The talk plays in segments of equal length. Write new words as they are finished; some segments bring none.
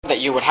that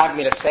you would have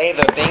me to say,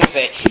 the things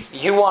that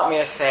you want me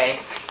to say,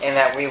 and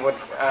that we would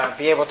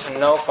be able to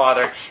know,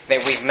 Father,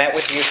 that we've met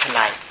with you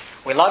tonight.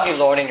 We love you,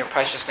 Lord. In your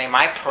precious name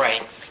I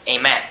pray.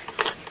 Amen.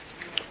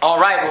 All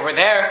right, well, we're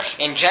there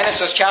in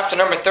Genesis chapter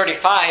number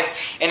 35,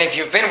 and if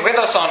you've been with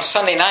us on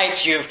Sunday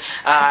nights, you've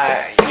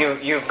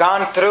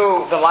gone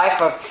through the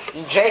life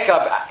of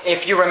Jacob.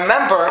 If you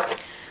remember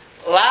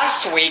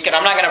last week, and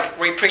I'm not going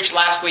to re-preach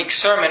last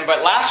week's sermon,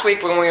 but last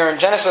week when we were in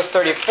Genesis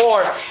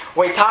 34,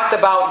 we talked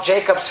about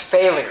Jacob's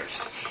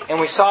failures. And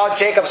we saw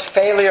Jacob's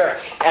failure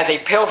as a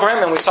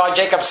pilgrim, and we saw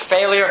Jacob's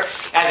failure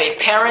as a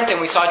parent, and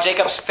we saw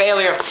Jacob's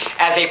failure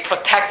as a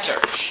protector.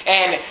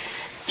 And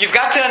you've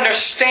got to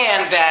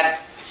understand that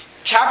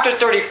chapter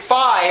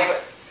 35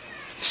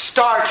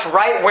 starts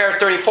right where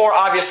 34,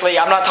 obviously,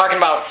 I'm not talking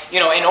about,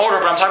 in order,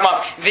 but I'm talking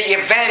about the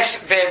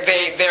events,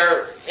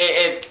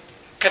 it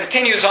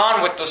continues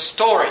on with the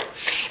story.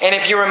 And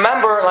if you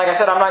remember, like I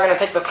said, I'm not going to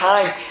take the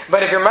time,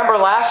 but if you remember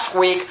last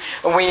week,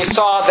 we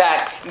saw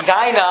that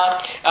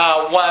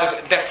Dinah was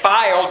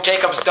defiled,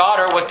 Jacob's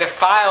daughter was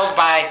defiled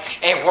by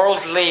a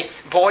worldly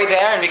boy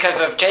there, and because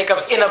of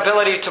Jacob's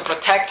inability to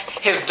protect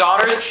his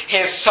daughters,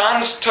 his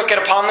sons took it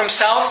upon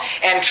themselves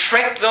and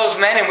tricked those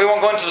men, and we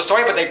won't go into the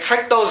story, but they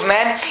tricked those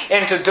men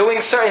into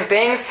doing certain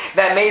things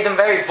that made them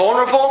very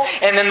vulnerable,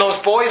 and then those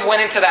boys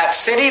went into that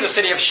city, the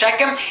city of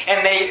Shechem,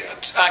 and they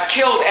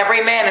killed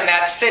every man in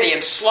that city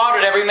and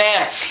slaughtered every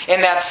man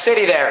in that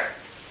city there.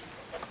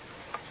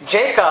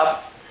 Jacob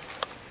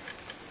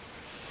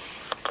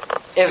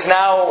is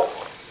now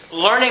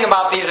learning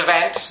about these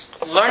events,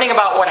 learning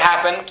about what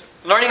happened,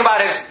 learning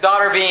about his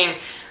daughter being,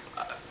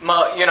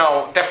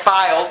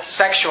 defiled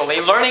sexually,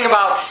 learning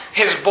about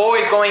his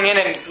boys going in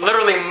and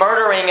literally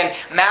murdering and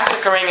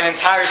massacring an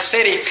entire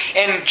city.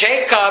 And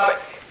Jacob,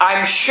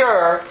 I'm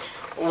sure,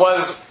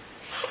 was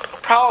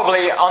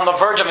probably on the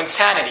verge of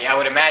insanity, I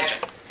would imagine.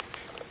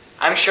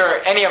 I'm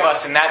sure any of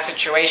us in that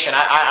situation,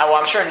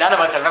 I'm sure none of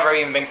us have ever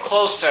even been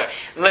close to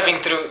living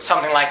through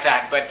something like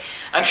that. But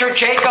I'm sure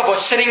Jacob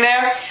was sitting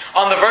there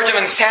on the verge of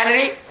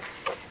insanity.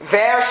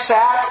 There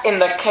sat in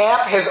the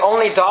camp his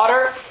only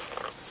daughter,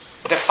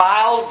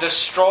 defiled,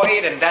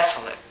 destroyed, and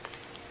desolate.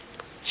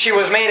 She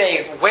was made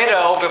a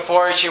widow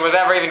before she was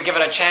ever even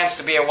given a chance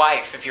to be a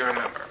wife, if you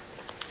remember.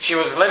 She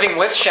was living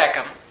with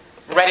Shechem,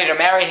 ready to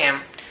marry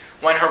him,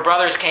 when her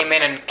brothers came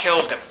in and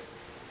killed him.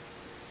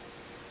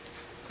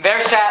 There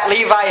sat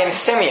Levi and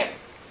Simeon.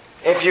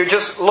 If you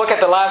just look at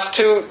the last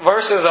two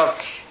verses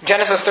of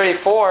Genesis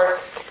 34,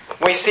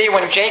 we see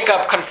when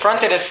Jacob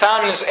confronted his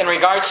sons in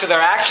regards to their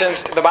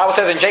actions, the Bible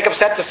says, "And Jacob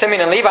said to Simeon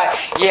and Levi,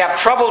 Ye have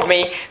troubled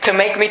me to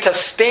make me to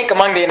stink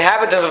among the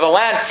inhabitants of the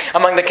land,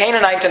 among the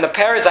Canaanites and the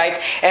Perizzites,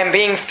 and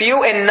being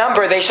few in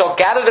number, they shall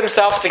gather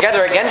themselves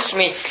together against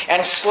me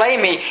and slay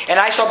me, and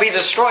I shall be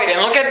destroyed."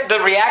 And look at the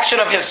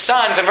reaction of his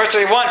sons in verse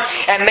 31.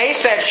 "And they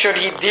said, Should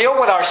he deal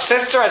with our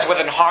sister as with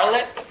an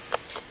harlot?"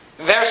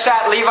 There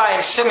sat Levi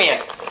and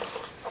Simeon,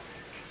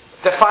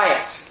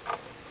 defiant,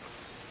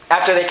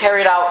 after they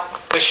carried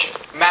out the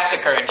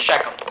massacre in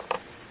Shechem.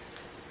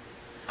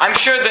 I'm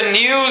sure the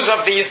news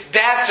of these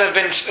deaths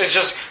is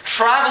just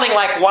traveling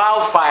like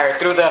wildfire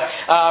through the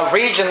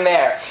region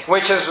there,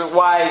 which is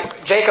why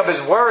Jacob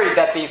is worried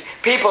that these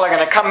people are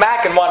going to come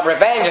back and want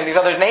revenge, and these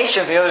other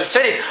nations, the other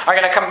cities, are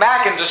going to come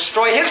back and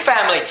destroy his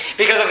family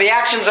because of the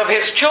actions of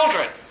his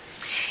children.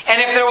 And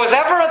if there was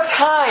ever a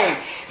time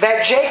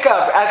that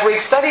Jacob, as we've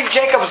studied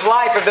Jacob's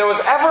life, if there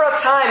was ever a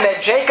time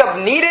that Jacob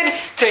needed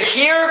to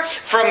hear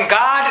from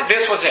God,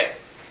 this was it.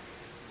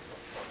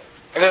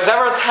 If there was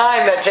ever a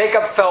time that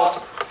Jacob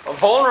felt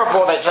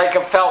vulnerable, that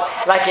Jacob felt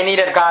like he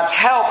needed God's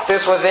help,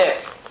 this was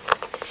it.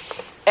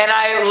 And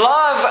I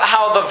love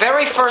how the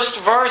very first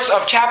verse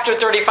of chapter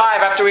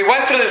 35, after we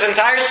went through this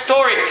entire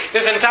story,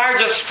 this entire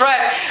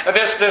distress,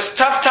 this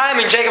tough time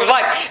in Jacob's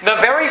life, the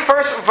very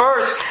first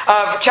verse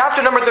of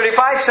chapter number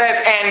 35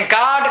 says, "And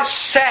God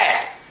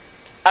said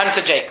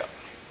unto Jacob."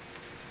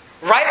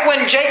 Right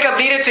when Jacob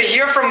needed to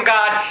hear from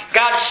God,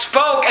 God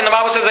spoke, and the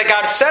Bible says that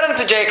God said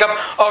unto Jacob,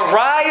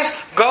 "Arise,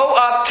 go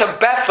up to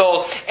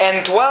Bethel,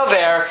 and dwell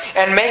there,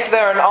 and make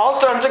there an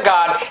altar unto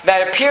God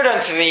that appeared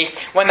unto thee,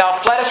 when thou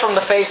fleddest from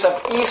the face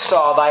of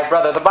Esau thy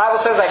brother." The Bible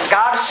says that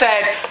God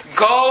said,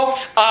 "Go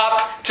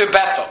up to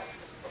Bethel."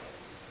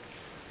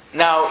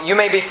 Now, you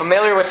may be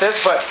familiar with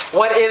this, but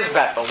what is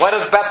Bethel? What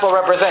does Bethel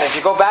represent? If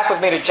you go back with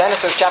me to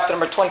Genesis chapter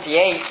number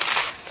 28,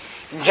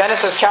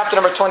 Genesis chapter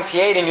number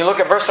 28, and you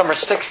look at verse number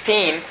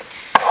 16.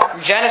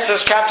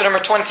 Genesis chapter number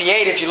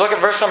 28, if you look at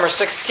verse number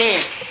 16.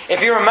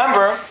 If you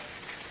remember,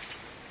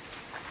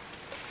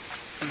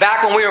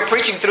 back when we were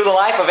preaching through the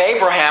life of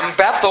Abraham,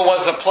 Bethel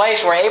was the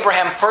place where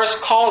Abraham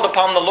first called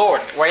upon the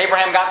Lord, where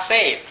Abraham got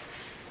saved.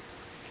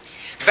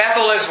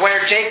 Bethel is where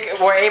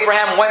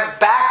Abraham went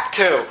back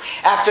to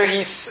after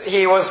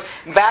he was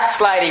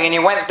backsliding and he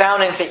went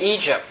down into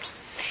Egypt.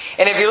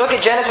 And if you look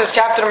at Genesis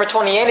chapter number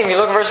 28 and you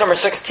look at verse number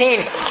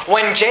 16,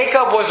 when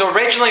Jacob was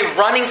originally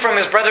running from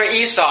his brother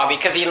Esau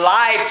because he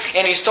lied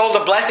and he stole the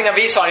blessing of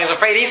Esau and he was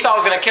afraid Esau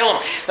was going to kill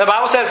him, the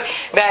Bible says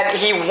that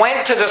he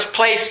went to this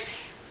place,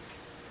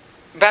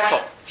 Bethel.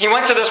 He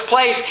went to this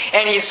place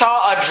and he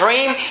saw a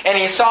dream and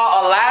he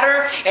saw a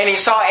ladder and he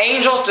saw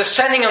angels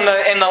descending in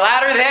the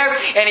ladder there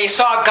and he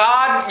saw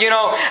God,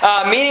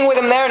 meeting with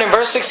him there. And in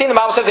verse 16 the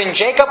Bible says, "And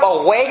Jacob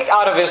awaked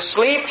out of his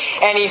sleep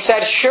and he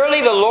said, 'Surely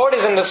the Lord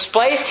is in this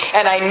place,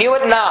 and I knew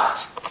it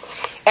not.'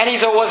 And he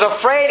was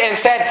afraid and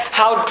said,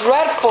 'How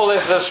dreadful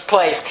is this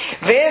place!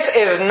 This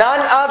is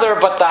none other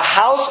but the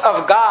house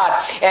of God,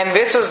 and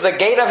this is the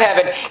gate of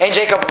heaven.' And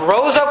Jacob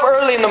rose up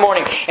early in the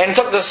morning, and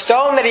took the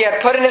stone that he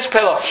had put in his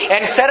pillow,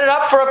 and set it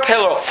up for a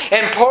pillow,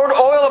 and poured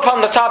oil upon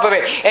the top of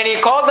it. And he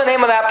called the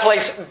name of that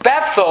place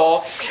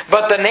Bethel,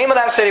 but the name of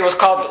that city was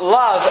called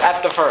Luz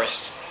at the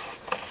first."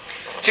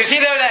 So you see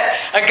there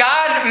that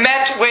God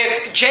met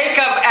with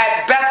Jacob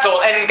at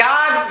Bethel, and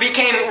God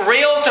became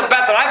real to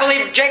Bethel. I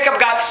believe Jacob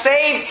got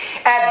saved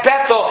at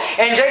Bethel,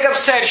 and Jacob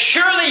said,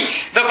 "Surely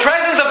the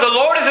presence of the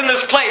Lord is in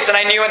this place," and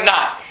I knew it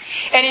not.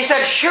 And he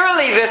said,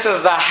 "Surely this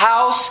is the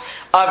house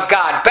of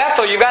God."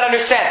 Bethel, you've got to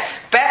understand,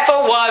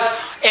 Bethel was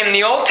in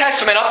the Old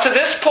Testament up to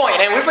this point,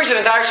 and we preached an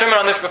entire sermon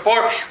on this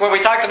before where we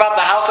talked about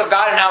the house of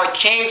God and how it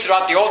changed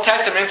throughout the Old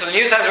Testament into the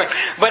New Testament.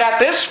 But at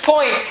this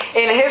point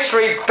in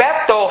history,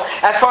 Bethel,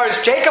 as far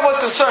as Jacob was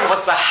concerned,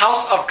 was the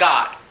house of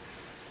God.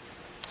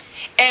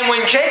 And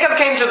when Jacob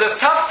came to this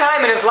tough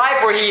time in his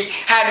life where he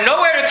had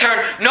nowhere to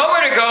turn,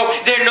 nowhere to go,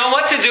 didn't know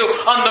what to do,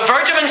 on the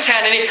verge of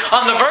insanity,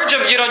 on the verge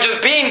of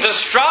just being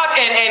distraught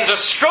and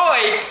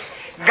destroyed,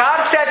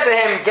 God said to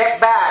him, "Get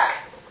back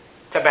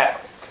to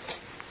Bethel.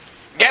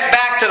 Get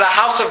back to the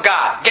house of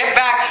God. Get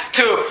back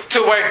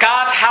to where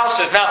God's house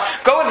is." Now,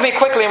 go with me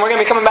quickly, and we're going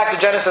to be coming back to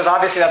Genesis.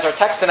 Obviously, that's our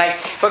text tonight.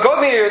 But go with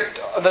me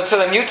to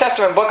the New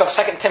Testament book of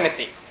 2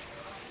 Timothy.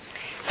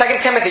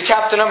 2 Timothy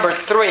chapter number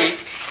 3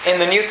 in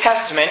the New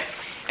Testament.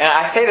 And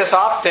I say this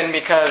often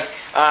because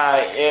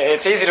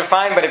it's easy to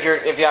find, but if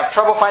you have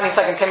trouble finding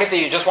 2 Timothy,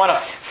 you just want to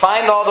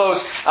find all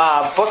those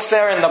books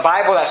there in the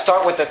Bible that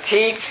start with the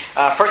T.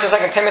 1st and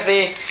 2nd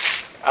Timothy,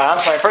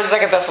 1st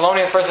and 2nd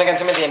Thessalonians, 1st and 2nd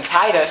Timothy, and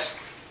Titus.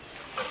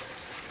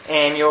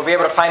 And you'll be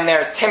able to find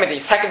there Timothy,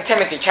 2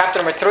 Timothy chapter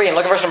number 3, and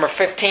look at verse number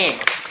 15.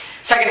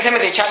 2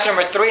 Timothy chapter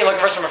number 3, and look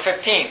at verse number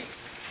 15.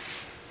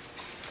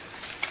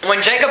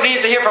 When Jacob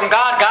needed to hear from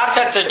God, God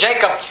said to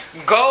Jacob,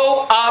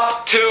 "Go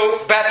up to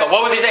Bethel."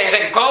 What was he saying? He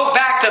said, "Go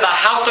back to the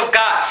house of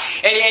God."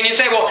 And you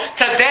say, "Well,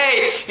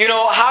 today,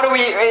 how do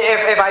we,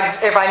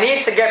 if I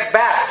need to get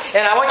back?"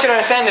 And I want you to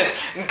understand this.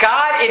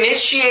 God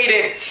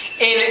initiated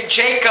in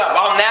Jacob,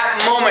 on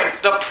that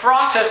moment, the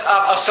process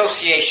of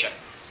association.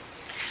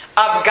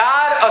 Of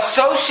God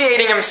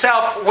associating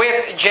himself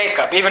with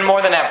Jacob, even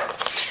more than ever.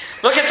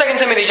 Look at 2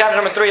 Timothy chapter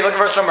number 3, look at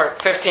verse number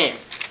 15.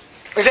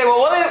 We say, well,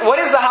 what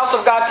is the house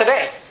of God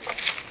today?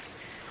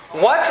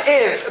 What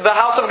is the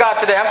house of God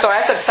today? I'm sorry,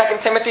 I said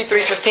 2 Timothy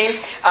 3:15.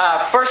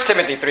 1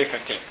 Timothy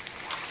 3:15.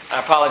 I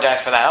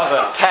apologize for that. That was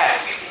a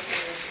test.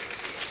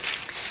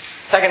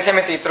 2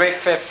 Timothy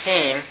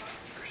 3:15.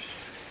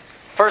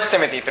 1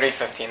 Timothy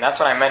 3:15. That's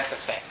what I meant to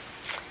say.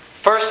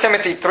 1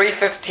 Timothy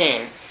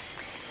 3:15.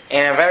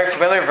 In a very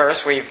familiar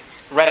verse, we've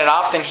read it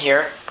often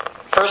here.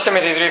 1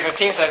 Timothy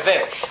 3:15 says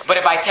this, "But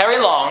if I tarry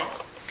long,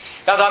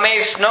 that thou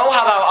mayest know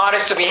how thou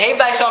oughtest to behave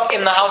thyself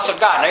in the house of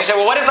God." Now you say,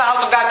 well, what is the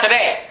house of God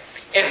today?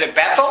 Is it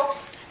Bethel?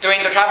 Do we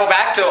need to travel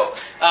back to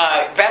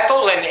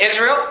Bethel in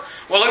Israel?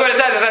 Well, look what it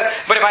says. It says,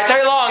 "But if I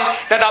tarry long,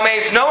 that thou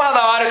mayest know how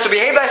thou oughtest to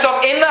behave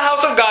thyself in the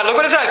house of God." Look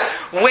what it says.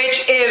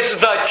 "Which is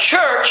the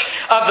church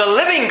of the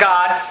living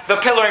God, the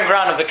pillar and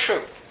ground of the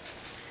truth."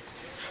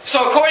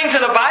 So according to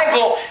the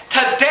Bible,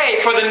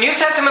 today, for the New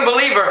Testament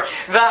believer,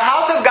 the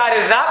house of God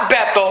is not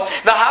Bethel.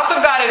 The house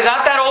of God is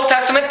not that Old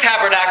Testament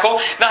tabernacle.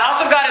 The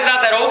house of God is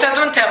not that Old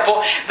Testament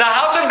temple. The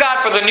house of God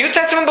for the New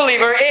Testament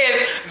believer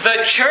is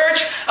the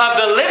church of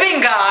the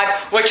living God,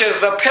 which is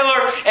the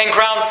pillar and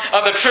ground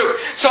of the truth.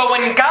 So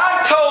when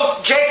God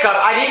told Jacob,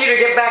 "I need you to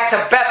get back to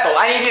Bethel.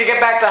 I need you to get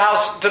back to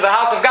the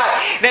house of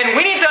God," then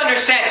we need to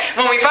understand,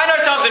 when we find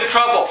ourselves in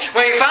trouble,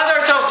 when we find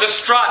ourselves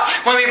distraught,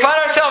 when we find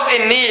ourselves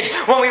in need,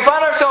 when we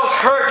find ourselves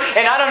hurt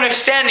and not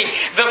understanding,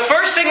 the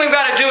first thing we've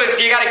got to do is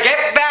you got to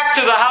get back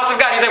to the house of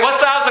God. You say,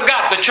 what's the house of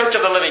God? The church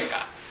of the living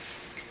God.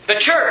 The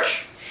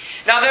church.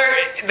 Now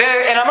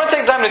and I'm going to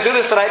take time to do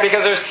this tonight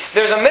because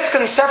there's a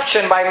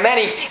misconception by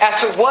many as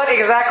to what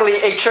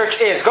exactly a church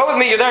is. Go with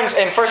me, you're there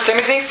in 1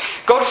 Timothy.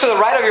 Go to the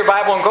right of your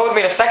Bible and go with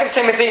me to 2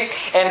 Timothy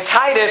and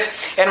Titus.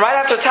 And right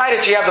after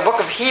Titus you have the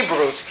book of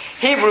Hebrews.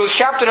 Hebrews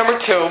chapter number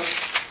 2.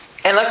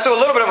 And let's do a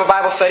little bit of a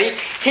Bible study.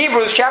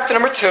 Hebrews chapter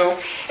number 2.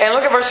 And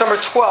look at verse number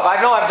 12. I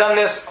know I've done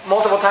this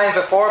multiple times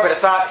before, but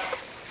it's not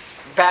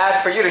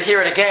bad for you to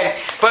hear it again.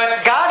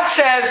 But God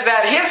says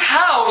that His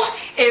house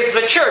is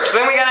the church. So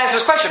then we got to answer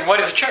this question.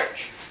 What is a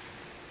church?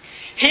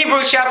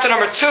 Hebrews chapter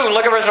number 2. And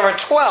look at verse number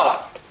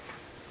 12.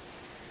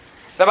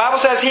 The Bible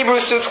says,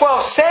 Hebrews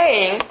 2:12,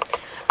 saying,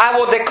 "I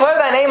will declare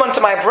thy name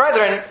unto my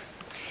brethren.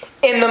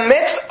 In the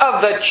midst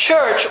of the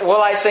church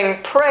will I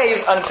sing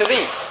praise unto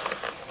thee."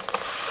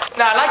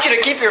 Now, I'd like you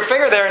to keep your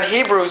finger there in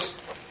Hebrews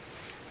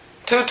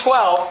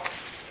 2:12.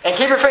 And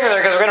keep your finger there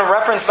because we're going to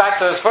reference back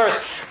to this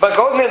verse. But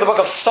go with me to the book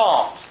of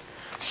Psalms.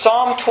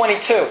 Psalm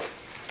 22.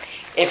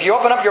 If you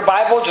open up your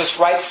Bible, just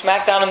right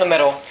smack down in the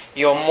middle,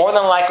 you'll more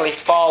than likely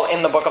fall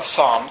in the book of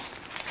Psalms.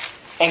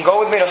 And go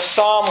with me to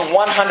Psalm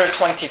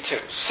 122.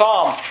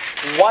 Psalm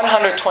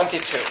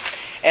 122.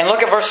 And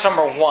look at verse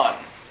number 1.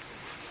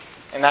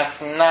 And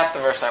that's not the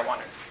verse I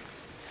wanted.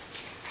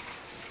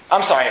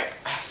 I'm sorry.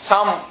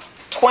 Psalm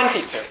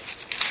 22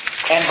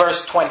 and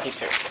verse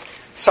 22.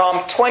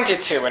 Psalm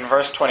 22 and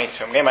verse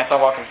 22. I'm getting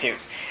myself all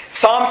confused.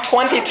 Psalm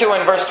 22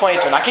 and verse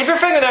 22. Now keep your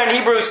finger there in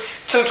Hebrews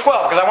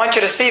 2:12 because I want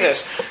you to see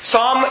this.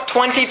 Psalm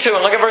 22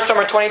 and look at verse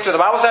number 22. The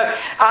Bible says,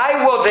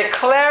 I will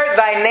declare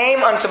thy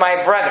name unto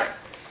my brethren.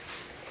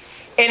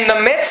 In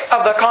the midst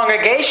of the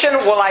congregation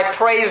will I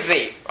praise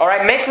thee.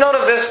 Alright, make note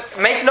of this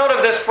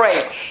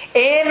phrase.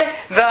 In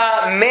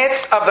the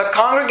midst of the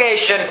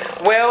congregation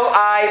will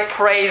I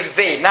praise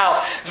thee.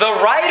 Now, the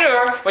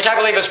writer, which I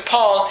believe is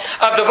Paul,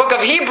 of the book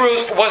of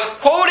Hebrews, was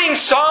quoting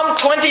Psalm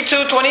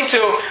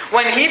 22:22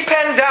 when he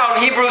penned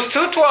down Hebrews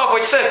 2:12,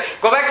 which says,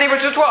 go back to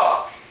Hebrews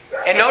 2:12,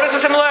 and notice the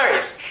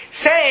similarities.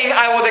 Saying,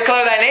 I will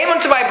declare thy name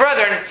unto my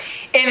brethren,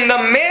 in the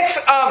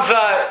midst of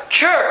the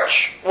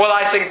church will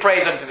I sing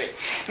praise unto thee.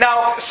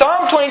 Now,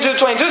 Psalm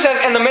 22:22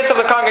 says, in the midst of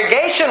the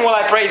congregation will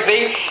I praise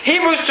thee.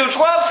 Hebrews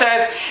 2:12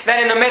 says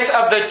that in the midst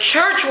of the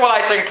church will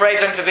I sing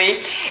praise unto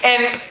thee.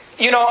 And,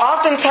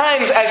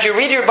 oftentimes as you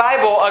read your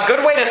Bible, a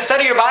good way to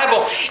study your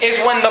Bible is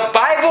when the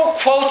Bible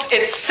quotes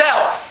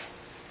itself.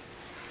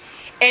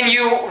 And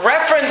you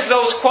reference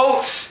those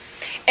quotes.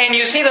 And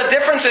you see the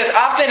differences.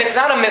 Often it's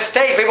not a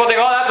mistake. People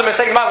think, that's a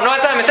mistake in the Bible. No,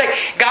 it's not a mistake.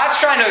 God's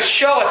trying to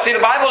show us. See, the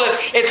Bible is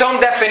its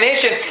own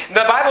definition.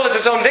 The Bible is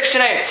its own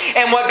dictionary.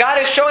 And what God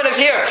is showing us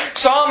here,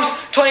 Psalms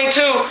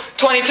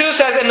 22:22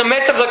 says, in the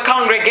midst of the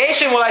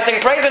congregation will I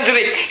sing praise unto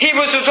thee.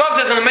 Hebrews 2:12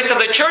 says, in the midst of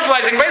the church will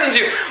I sing praise unto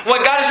you.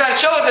 What God is trying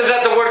to show us is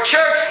that the word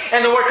church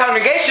and the word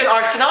congregation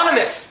are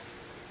synonymous.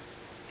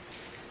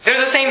 They're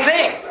the same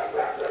thing.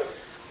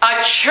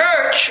 A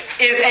church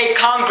is a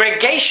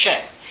congregation.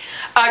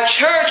 A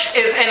church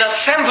is an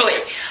assembly.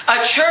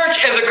 A church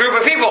is a group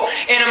of people.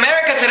 In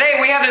America today,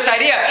 we have this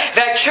idea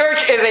that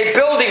church is a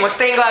building with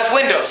stained glass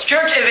windows.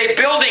 Church is a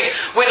building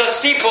with a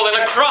steeple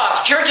and a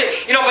cross. Church,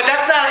 but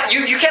that's not,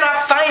 you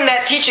cannot find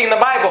that teaching in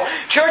the Bible.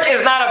 Church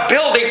is not a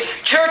building.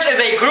 Church is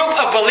a group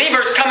of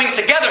believers coming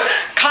together,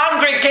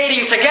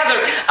 congregating together,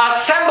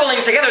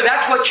 assembling together.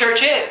 That's what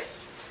church is.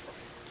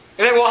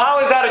 You say, well, how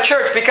is that a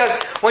church? Because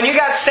when you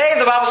got saved,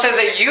 the Bible says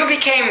that you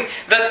became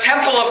the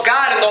temple of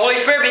God and the Holy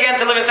Spirit began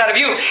to live inside of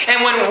you.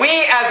 And when we,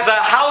 as the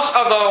house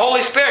of the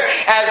Holy Spirit,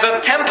 as the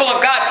temple of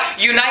God,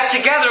 unite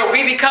together,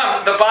 we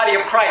become the body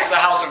of Christ,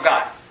 the house of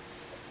God.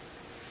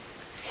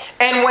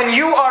 And when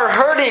you are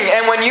hurting,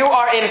 and when you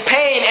are in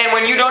pain, and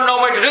when you don't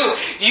know what to do,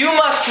 you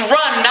must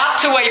run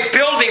not to a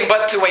building,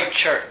 but to a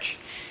church,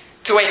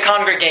 to a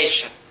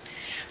congregation.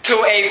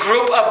 To a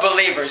group of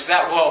believers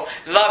that will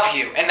love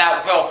you, and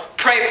that will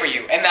pray for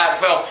you, and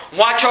that will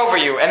watch over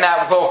you, and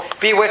that will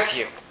be with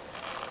you.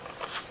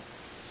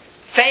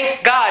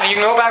 Thank God, you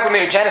can go back with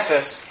me to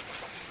Genesis.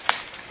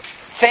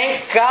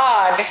 Thank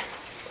God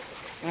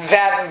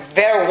that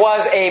there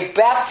was a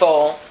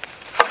Bethel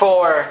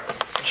for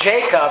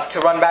Jacob to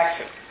run back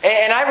to.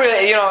 And I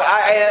really,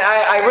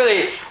 I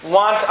really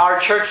want our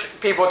church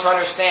people to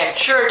understand,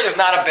 church is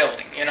not a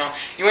building,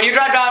 When you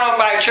drive down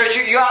by a church,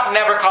 you ought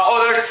never call,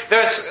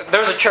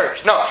 there's a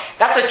church. No,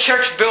 that's a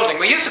church building.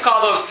 We used to call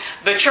those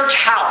the church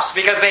house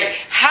because they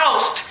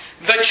housed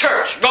the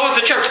church. What was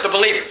the church? The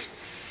believers.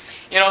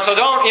 So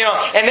don't,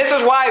 and this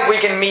is why we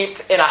can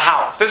meet in a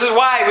house. This is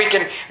why we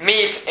can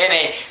meet in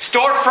a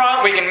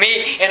storefront. We can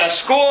meet in a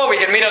school. We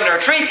can meet under a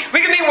tree.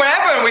 We can meet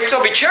wherever and we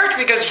still be church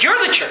because you're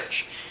the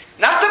church.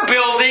 Not the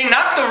building,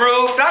 not the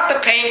roof, not the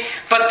paint,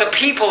 but the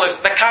people,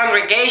 is the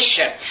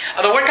congregation.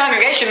 The word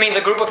congregation means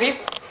a group of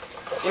people.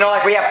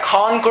 Like we have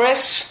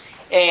Congress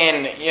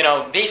in,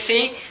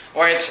 D.C.,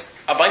 where it's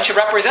a bunch of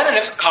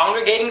representatives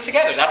congregating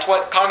together. That's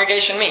what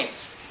congregation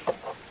means.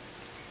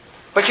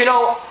 But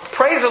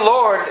praise the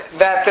Lord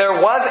that there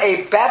was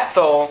a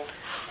Bethel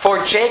for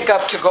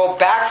Jacob to go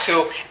back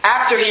to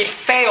after he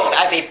failed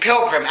as a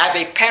pilgrim, as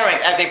a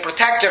parent, as a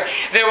protector.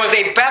 There was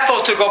a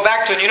Bethel to go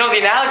back to. And the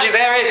analogy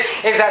there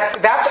is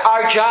that that's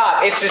our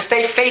job, is to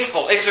stay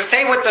faithful, is to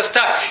stay with the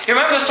stuff. You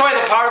remember the story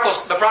of the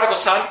prodigal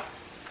son?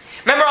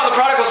 Remember how the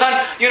prodigal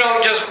son,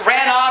 just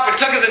ran off and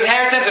took his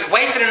inheritance and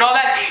wasted and all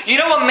that? You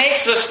know what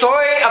makes the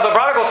story of the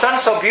prodigal son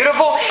so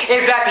beautiful?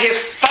 Is that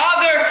his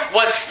father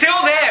was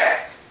still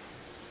there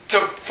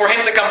for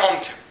him to come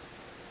home to.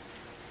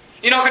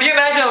 Could you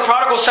imagine the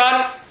prodigal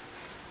son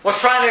was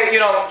trying to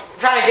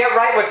get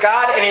right with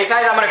God, and he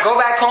decided, I'm going to go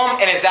back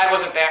home, and his dad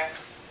wasn't there.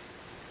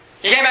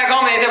 He came back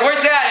home and he said,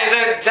 where's Dad? And he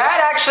said,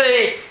 Dad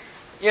actually,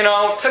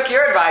 took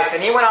your advice,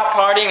 and he went out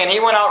partying, and he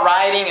went out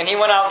riding, and he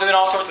went out doing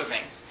all sorts of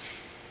things.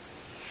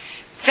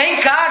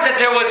 Thank God that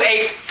there was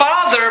a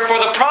father for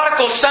the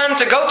prodigal son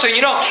to go to.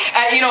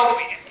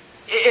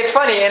 It's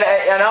funny,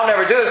 and I'll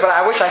never do this, but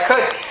I wish I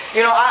could.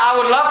 I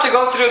would love to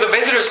go through the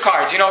visitors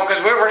cards,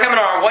 because we're coming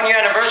on our 1-year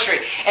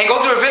anniversary, and go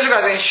through the visitors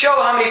cards and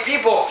show how many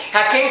people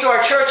have came to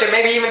our church and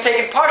maybe even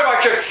taken part of our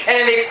church, and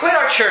then they quit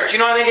our church, and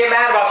they get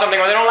mad about something,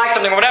 or they don't like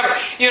something, or whatever,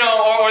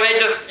 or they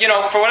just,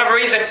 for whatever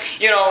reason,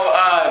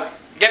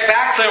 get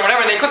backslid or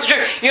whatever, and they quit the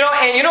church.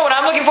 And what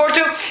I'm looking forward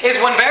to is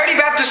when Verity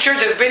Baptist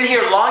Church has been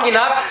here long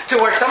enough to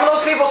where some of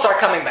those people start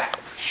coming back.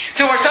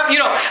 To where some,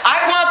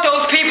 I want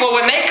those people,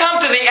 when they come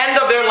to the end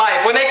of their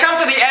life, when they come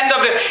to the end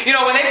of the,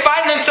 when they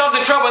find themselves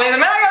in trouble, and they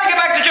say, man, I gotta get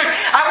back to church.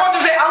 I want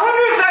them to say, I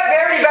wonder if that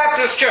Verity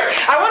Baptist Church,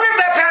 I wonder if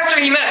that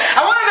pastor he met,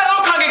 I wonder if that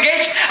little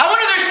congregation, I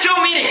wonder if they're still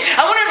meeting,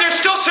 I wonder if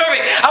they're still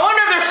serving, I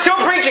wonder if they're still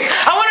preaching,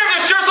 I wonder if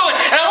they're still sowing,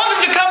 and I want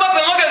them to come up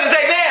and look at us and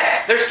say, man,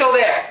 they're still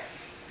there.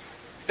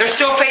 They're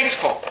still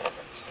faithful.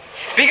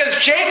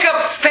 Because Jacob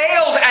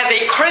failed as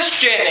a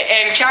Christian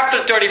in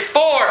chapter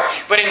 34,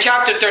 but in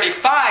chapter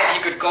 35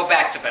 he could go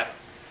back to Bethel.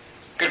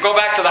 Could go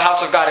back to the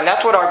house of God. And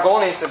that's what our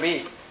goal needs to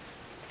be.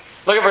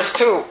 Look at verse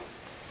 2.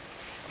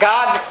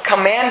 God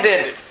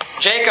commanded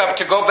Jacob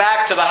to go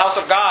back to the house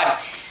of God,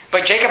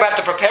 but Jacob had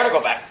to prepare to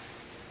go back.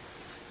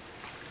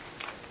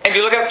 If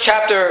you look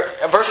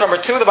at verse number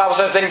 2, the Bible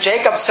says, Then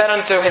Jacob said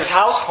unto his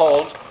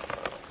household,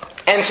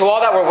 and to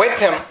all that were with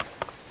him,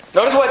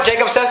 notice what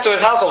Jacob says to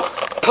his household.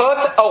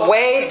 Put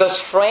away the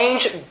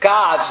strange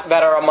gods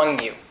that are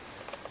among you.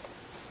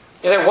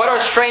 You say, what are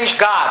strange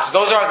gods?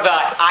 Those are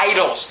the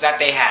idols that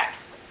they had.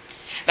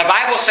 The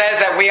Bible says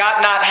that we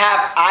ought not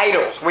have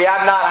idols. We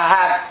ought not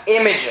have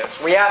images.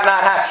 We ought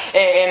not have,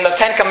 in the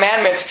 10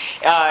 Commandments,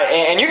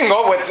 and you can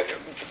go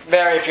with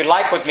there if you'd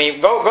like with me.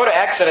 Go to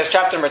Exodus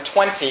chapter number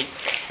 20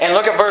 and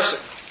look at verse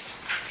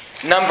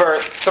number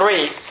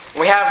 3.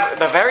 We have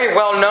the very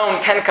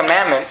well-known 10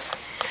 Commandments.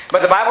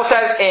 But the Bible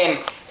says in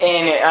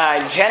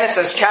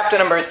Genesis chapter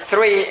number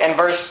 3 and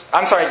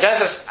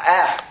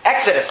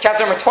Exodus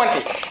chapter number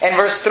 20 and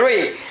verse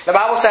 3, the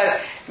Bible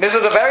says, this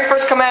is the very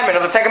first commandment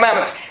of the 10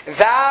 Commandments.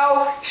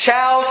 Thou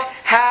shalt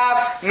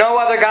have no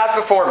other gods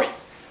before me.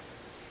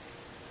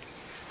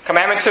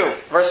 Commandment 2,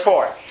 verse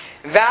 4.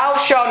 Thou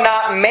shalt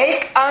not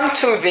make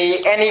unto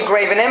thee any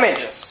graven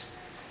images,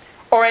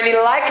 or any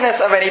likeness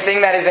of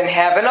anything that is in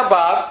heaven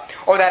above,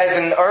 or that is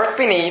in the earth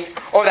beneath,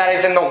 or that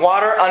is in the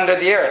water under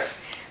the earth.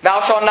 Thou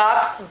shalt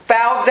not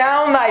bow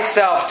down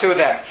thyself to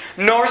them,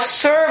 nor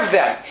serve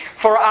them.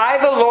 For I,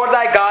 the Lord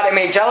thy God, am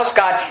a jealous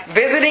God,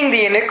 visiting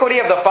the iniquity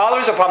of the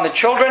fathers upon the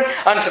children,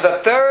 unto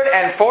the 3rd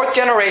and 4th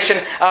generation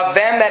of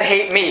them that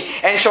hate me,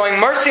 and showing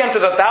mercy unto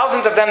the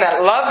thousands of them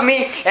that love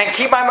me, and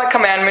keep my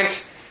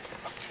commandments.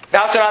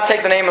 Thou shalt not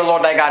take the name of the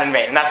Lord thy God in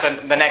vain. And that's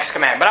the next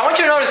command. But I want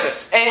you to notice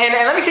this. And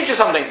let me teach you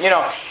something.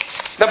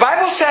 The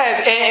Bible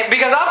says,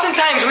 because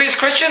oftentimes we as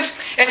Christians,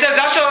 it says,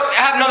 thou shalt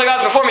have no other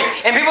gods before me.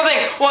 And people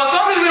think, well, as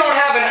long as we don't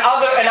have an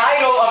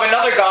idol of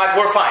another God,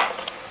 we're fine.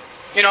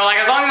 As long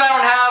as I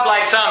don't have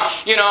like some,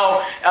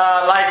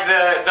 like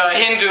the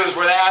Hindus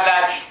where they have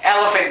that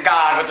elephant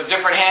god with the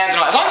different hands and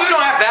all that. As long as we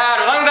don't have that,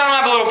 or as long as I don't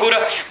have a little Buddha.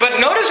 But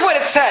notice what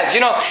it says.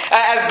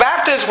 As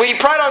Baptists, we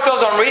pride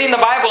ourselves on reading the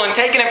Bible and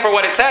taking it for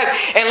what it says.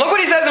 And look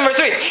what he says in verse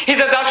 3. He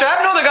says, thou shalt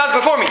have no other gods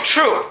before me.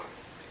 True.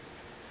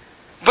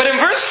 But in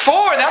verse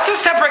 4, that's a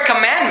separate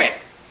commandment.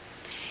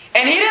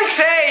 And he didn't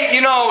say,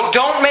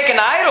 don't make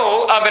an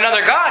idol of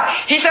another god.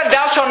 He said,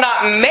 thou shalt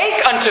not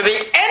make unto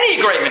thee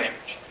any graven image.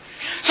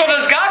 So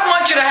does God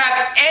want you to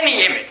have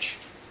any image?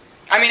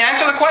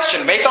 Answer the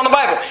question based on the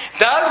Bible.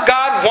 Does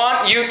God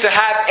want you to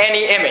have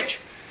any image?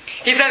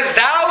 He says,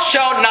 thou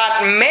shalt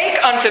not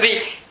make unto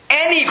thee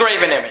any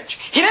graven image.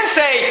 He didn't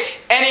say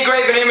any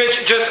graven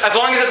image just as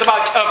long as it's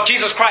about of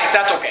Jesus Christ,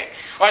 that's okay.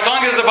 Or as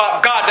long as it's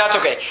about God, that's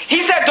okay.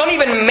 He said, don't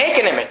even make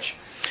an image.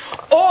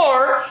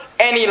 Or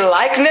any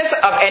likeness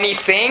of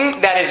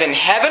anything that is in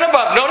heaven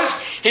above.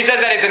 Notice, he says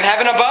that is in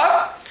heaven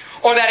above,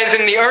 or that is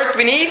in the earth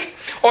beneath,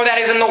 or that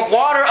is in the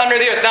water under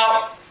the earth.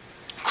 Now,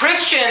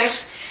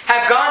 Christians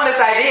have gone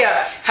this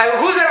idea.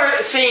 Who's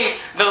ever seen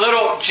the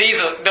little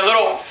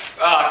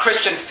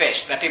Christian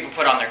fish that people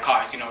put on their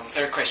cars? If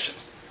they're Christians.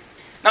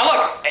 Now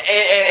look,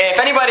 if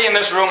anybody in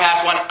this room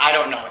has one, I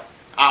don't know it.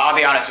 I'll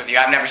be honest with you.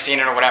 I've never seen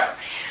it or whatever.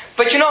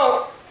 But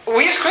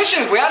we as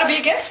Christians, we ought to be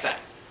against that.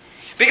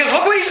 Because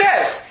look what he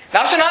says.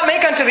 Thou shalt not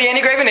make unto thee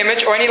any graven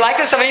image, or any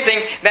likeness of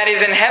anything that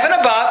is in heaven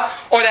above,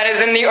 or that is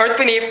in the earth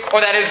beneath,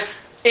 or that is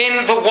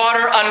in the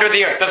water under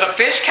the earth. Does a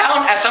fish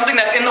count as something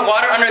that's in the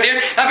water under the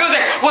earth? Now people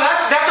say, well,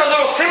 that's a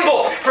little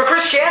symbol for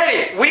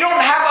Christianity. We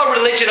don't have a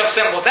religion of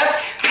symbols. That's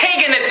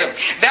paganism.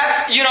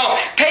 That's,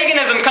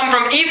 paganism come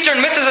from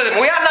Eastern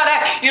mysticism. We ought not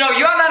have, you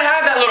ought not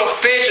have that little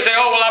fish and say,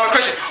 oh, well, I'm a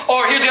Christian.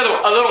 Or here's the other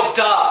one, a little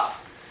dove.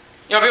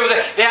 People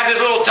say, they have this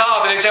little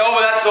dove and they say, oh,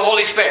 well, that's the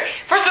Holy Spirit.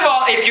 First of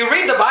all, if you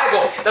read the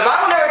Bible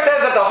never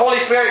says that the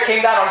Holy Spirit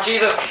came down on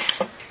Jesus.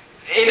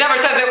 It never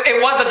says it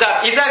was a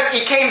dove. It says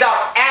he came down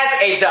as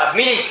a dove,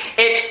 meaning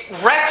it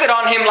rested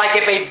on him like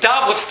if a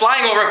dove was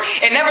flying over him.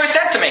 It never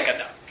said to make a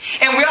dove.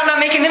 And we ought not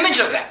make an image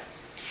of that.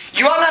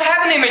 You ought not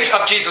have an image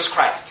of Jesus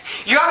Christ.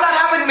 You ought not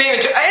have an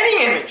image,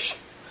 any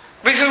image.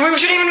 Because we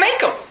shouldn't even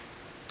make them.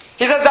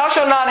 He says, thou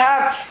shalt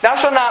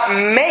not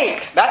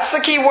make. That's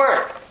the key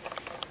word.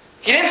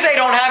 He didn't say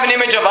don't have an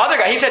image of other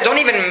gods. He said don't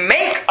even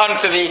make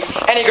unto thee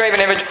any graven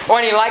image or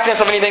any likeness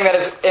of anything that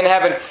is in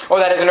heaven or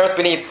that is in earth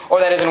beneath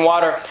or that is in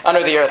water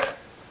under the earth.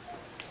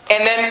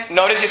 And then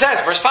notice he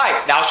says, verse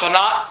 5, thou shalt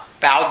not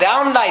bow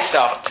down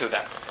thyself to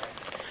them,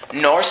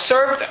 nor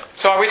serve them.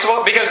 So are we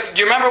supposed, because do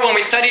you remember when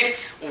we studied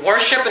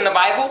worship in the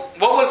Bible?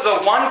 What was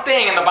the one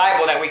thing in the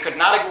Bible that we could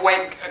not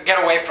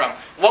get away from?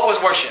 What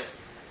was worship?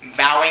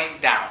 Bowing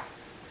down.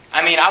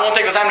 I mean, I won't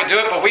take the time to do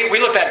it, but we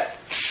looked at,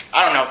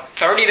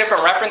 30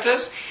 different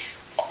references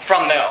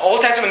from the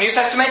Old Testament and New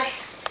Testament,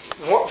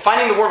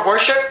 finding the word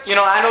worship.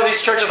 I know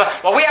these churches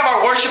are, we have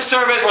our worship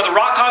service where the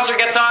rock concert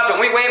gets up and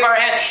we wave our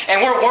hand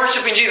and we're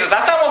worshiping Jesus.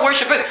 That's not what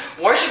worship is.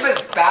 Worship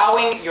is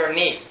bowing your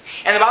knee.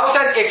 And the Bible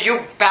says if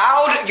you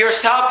bowed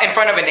yourself in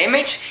front of an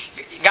image,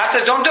 God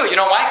says don't do it. You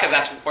know why? Because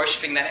that's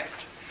worshiping that image.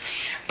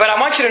 But I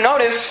want you to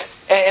notice,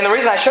 and the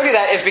reason I showed you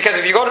that is because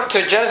if you go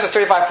to Genesis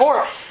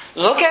 35:4,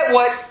 look at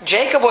what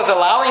Jacob was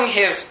allowing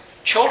his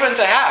children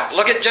to have.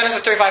 Look at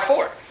Genesis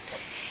 35:4.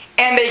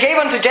 And they gave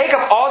unto Jacob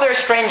all their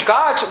strange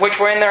gods which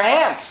were in their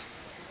hands.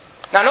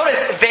 Now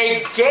notice,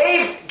 they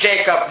gave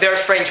Jacob their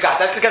strange gods.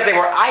 That's because they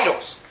were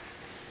idols.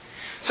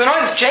 So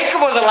notice,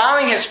 Jacob was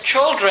allowing his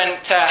children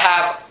to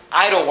have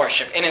idol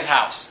worship in his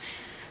house.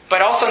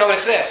 But also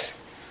notice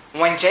this.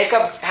 When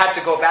Jacob had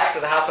to go back to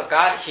the house of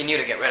God, he knew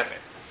to get rid of it.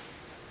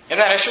 Isn't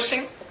that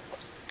interesting?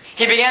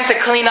 He began to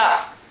clean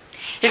up.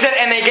 He said,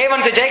 and they gave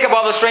unto Jacob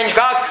all the strange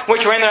gods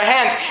which were in their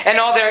hands, and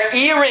all their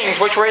earrings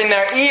which were in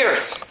their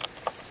ears.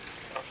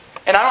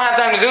 And I don't have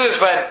time to do this,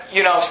 but,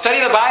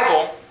 study the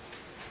Bible,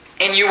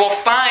 and you will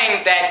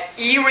find that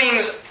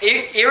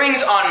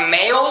earrings on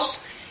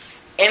males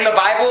in the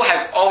Bible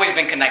has always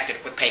been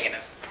connected with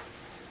paganism.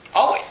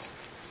 Always.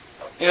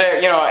 You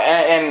say,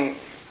 and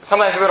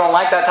sometimes people don't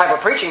like that type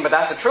of preaching, but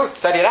that's the truth.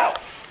 Study it out.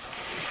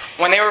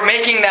 When they were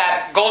making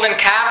that golden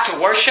calf to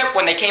worship,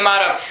 when they came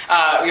out of,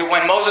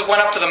 when Moses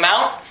went up to the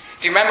mount,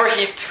 do you remember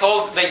he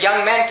told the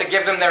young men to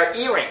give them their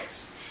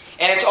earrings?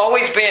 And it's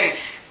always been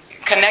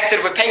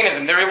connected with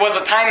paganism. There was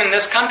a time in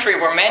this country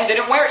where men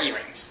didn't wear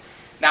earrings.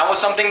 That was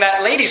something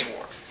that ladies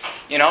wore.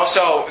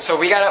 So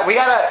we gotta,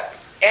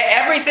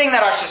 everything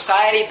that our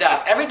society does,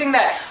 everything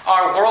that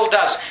our world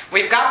does,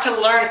 we've got to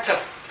learn to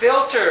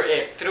filter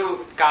it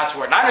through God's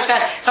Word. And I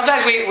understand,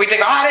 sometimes we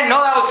think, I didn't know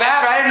that was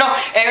bad, or I didn't know,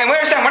 and we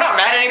understand, we're not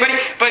mad at anybody,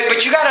 but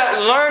you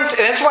gotta learn,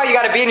 that's why you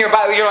gotta be in your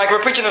Bible. You're like,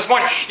 we're preaching this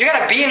morning, you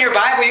gotta be in your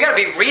Bible, you gotta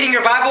be reading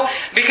your Bible,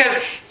 because,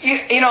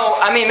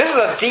 this is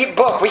a deep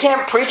book. We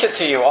can't preach it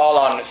to you all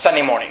on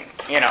Sunday morning,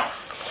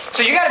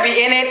 So you gotta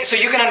be in it, so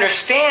you can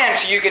understand,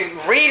 so you can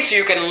read, so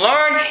you can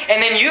learn,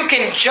 and then you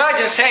can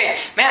judge and say,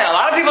 man, a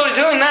lot of people are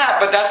doing that,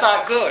 but that's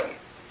not good.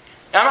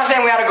 Now, I'm not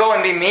saying we ought to go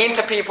and be mean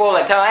to people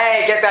and tell them,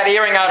 hey, get that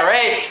earring out, or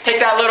hey,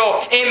 take that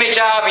little image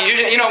out. And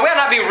we ought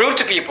not be rude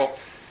to people.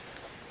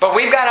 But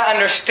we've got to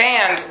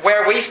understand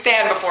where we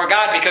stand before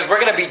God, because we're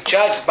going to be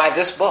judged by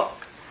this book.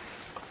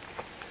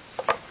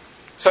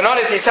 So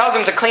notice, he tells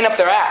them to clean up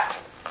their act.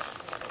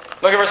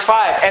 Look at verse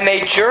 5. And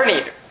they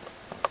journeyed,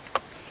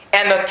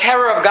 and the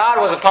terror of God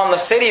was upon the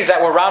cities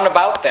that were round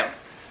about them.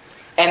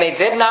 And they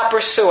did not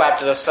pursue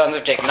after the sons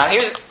of Jacob. Now,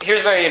 here's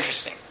very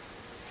interesting.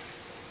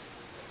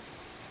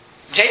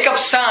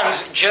 Jacob's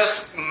sons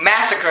just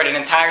massacred an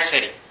entire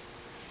city.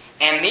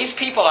 And these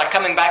people are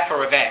coming back for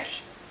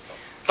revenge.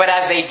 But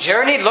as they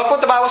journeyed, look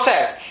what the Bible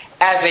says.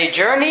 As they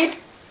journeyed,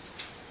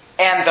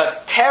 and the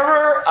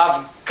terror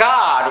of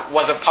God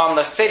was upon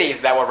the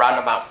cities that were round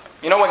about them.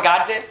 You know what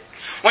God did?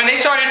 When they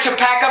started to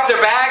pack up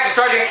their bags and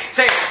started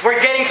saying, we're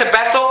getting to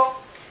Bethel,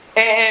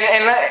 did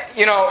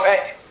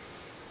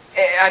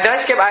I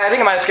skip? I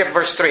think I might have skipped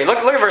verse 3. Look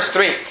at verse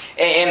 3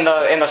 in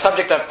the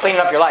subject of cleaning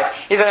up your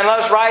life. He said, and let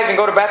us rise and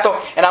go to Bethel,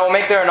 and I will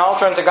make there an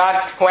altar unto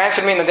God, who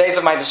answered me in the days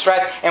of my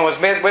distress, and was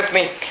with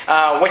me,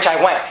 which I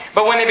went.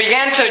 But when they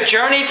began to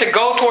journey to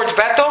go towards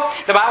Bethel,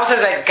 the Bible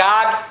says that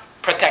God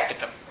protected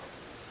them.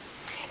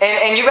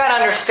 And you got to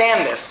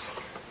understand this.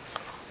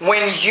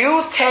 When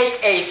you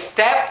take a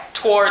step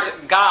towards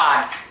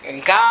God,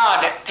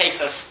 God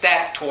takes a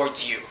step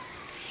towards you.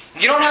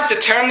 You don't have to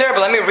turn there,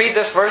 but let me read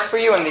this verse for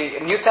you in the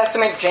New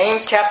Testament.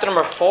 James chapter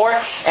number 4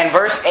 and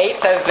verse 8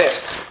 says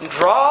this.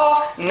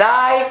 Draw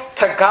nigh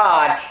to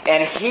God,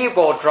 and He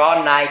will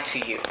draw nigh to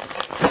you.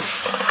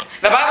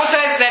 The Bible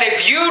says that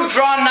if you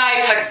draw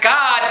nigh to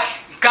God,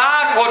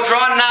 God will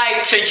draw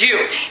nigh to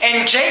you.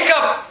 And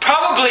Jacob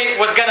probably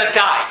was going to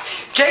die.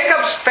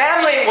 Jacob's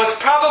family was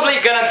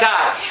probably going to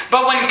die.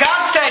 But when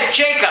God said,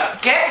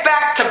 Jacob, get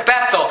back to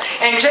Bethel.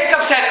 And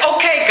Jacob said,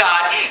 okay,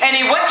 God. And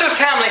he went to his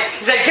family.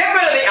 He said, get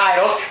rid of the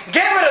idols.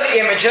 Get rid of the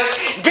images.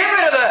 Get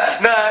rid of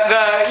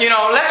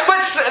let's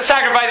put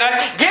sacrifice on.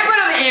 Get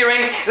rid of the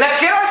earrings. Let's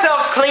get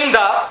ourselves cleaned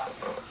up.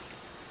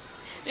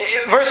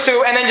 Verse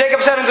 2, and then Jacob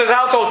said unto his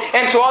household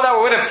and to all that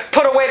were with him,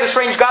 put away the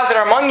strange gods that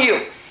are among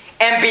you,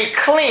 and be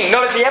clean.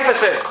 Notice the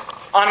emphasis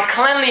on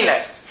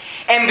cleanliness.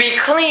 And be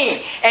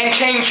clean, and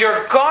change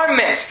your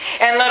garments,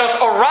 and let us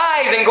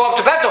arise and go up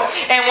to Bethel.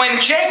 And when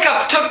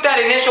Jacob took that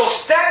initial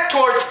step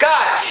towards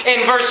God,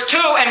 in verse 2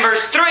 and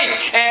verse 3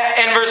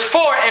 and verse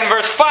 4 and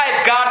verse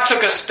 5, God took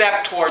took a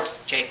step towards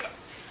Jacob.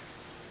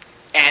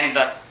 And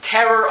the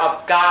terror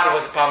of God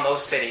was upon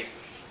those cities,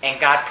 and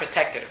God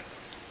protected them.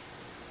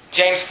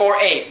 James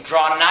 4:8,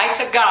 draw nigh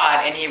to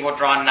God, and He will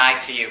draw nigh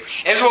to you.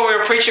 And this is what we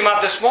were preaching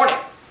about this morning.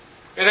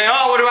 You're saying,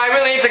 oh, do I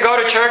really need to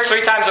go to church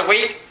 3 times a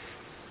week?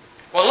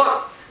 Well,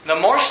 look, the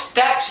more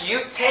steps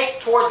you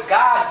take towards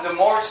God, the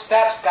more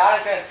steps God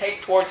is going to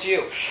take towards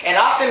you. And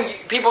often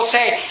people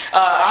say,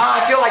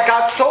 I feel like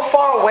God's so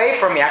far away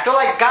from me. I feel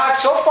like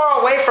God's so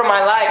far away from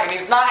my life and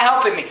He's not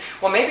helping me.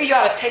 Well, maybe you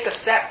ought to take a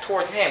step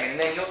towards Him, and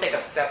then He'll take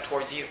a step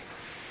towards you.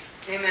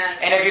 Amen.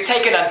 And if you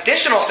take an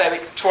additional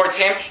step towards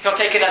Him, He'll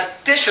take an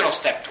additional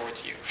step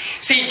towards you.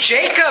 See,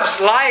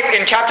 Jacob's life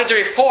in chapter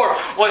 34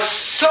 was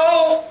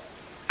so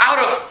out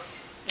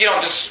of,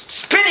 just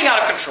spinning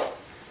out of control.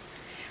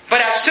 But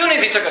as soon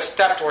as he took a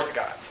step towards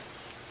God,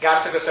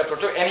 God took a step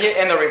towards him.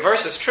 And the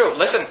reverse is true.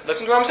 Listen to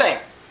what I'm saying.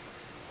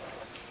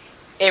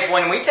 If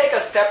when we take a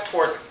step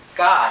towards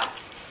God,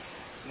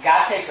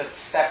 God takes a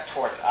step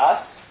towards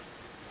us,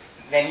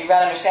 then you've got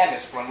to understand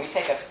this. When we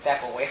take a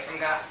step away from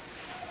God,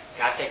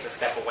 God takes a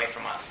step away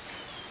from us.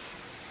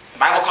 The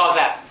Bible calls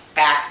that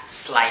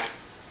backsliding.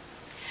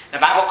 The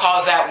Bible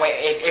calls that way.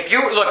 If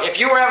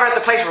you were ever at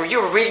the place where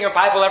you were reading your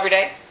Bible every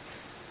day,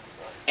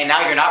 and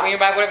now you're not reading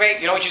your Bible every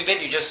day, you know what you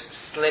did? You just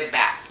slid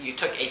back. You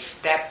took a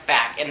step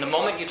back. And the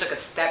moment you took a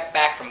step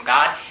back from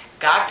God,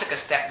 God took a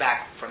step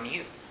back from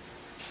you.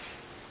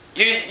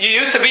 You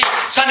used to be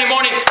Sunday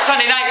morning,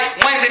 Sunday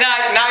night, Wednesday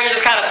night. Now you're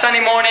just kind of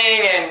Sunday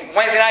morning and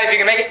Wednesday night if you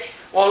can make it.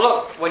 Well,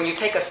 look, when you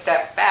take a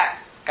step back,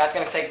 God's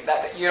going to take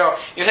that.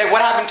 You say,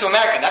 what happened to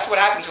America? That's what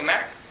happened to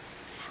America.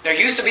 There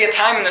used to be a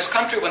time in this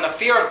country when the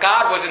fear of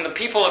God was in the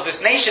people of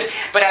this nation.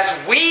 But as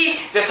we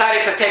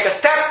decided to take a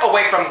step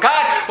away from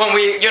God, when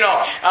we,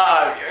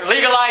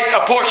 legalized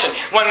abortion,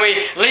 when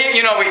we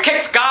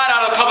kicked God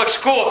out of the public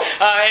school,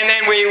 and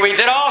then we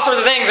did all sorts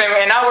of things,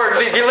 and now we're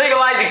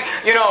legalizing,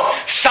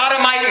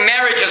 sodomite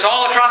marriages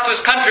all across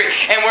this country,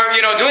 and we're,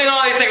 doing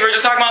all these things. We were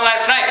just talking about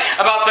last night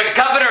about the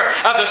governor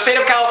of the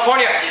state of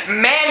California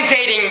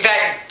mandating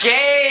that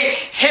gay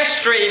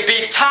history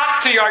be taught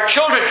to our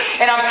children.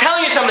 And I'm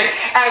telling you something.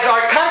 As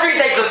our country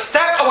takes a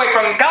step away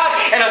from God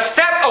and a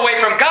step away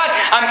from God,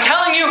 I'm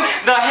telling you,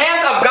 the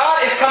hand of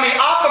God is coming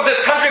off of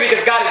this country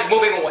because God is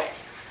moving away.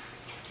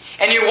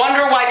 And you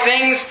wonder why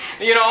things,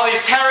 all these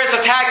terrorist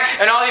attacks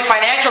and all these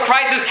financial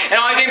crises and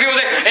all these things, people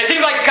say, it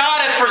seems like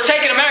God has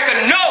forsaken America.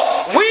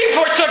 No! We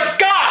forsook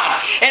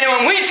God! And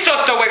when we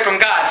stepped away from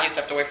God, He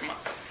stepped away from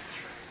us.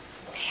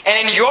 And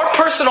in your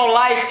personal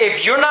life,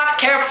 if you're not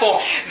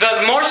careful,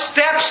 the more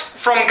steps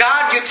from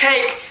God you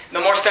take, the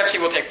more steps He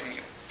will take from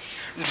you.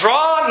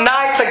 Draw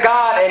nigh to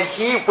God and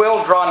He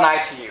will draw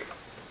nigh to you.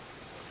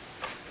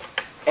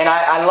 And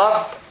I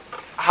love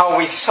how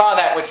we saw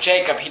that with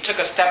Jacob. He took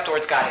a step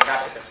towards God and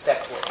God took a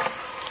step towards him.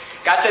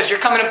 God says, you're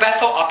coming to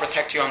Bethel, I'll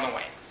protect you on the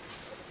way.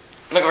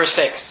 Look at verse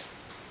 6.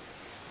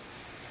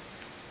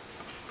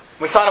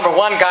 We saw number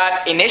 1,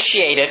 God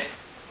initiated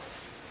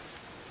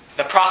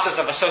the process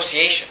of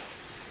association.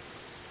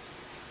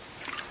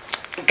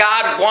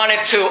 God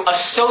wanted to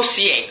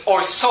associate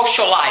or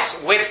socialize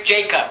with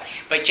Jacob,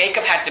 but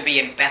Jacob had to be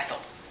in Bethel.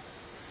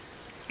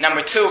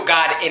 Number 2,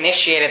 God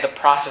initiated the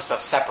process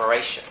of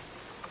separation.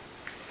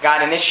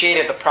 God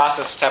initiated the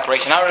process of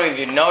separation. I don't know if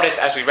you noticed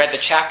as we read the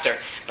chapter,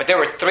 but there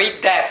were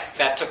 3 deaths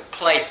that took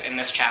place in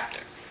this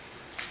chapter.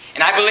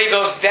 And I believe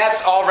those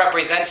deaths all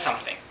represent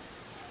something.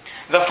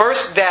 The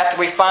first death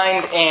we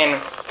find in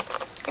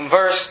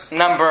verse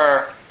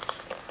number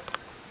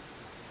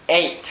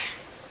 8.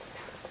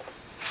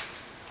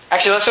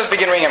 Actually, let's just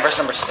begin reading at verse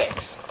number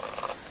 6.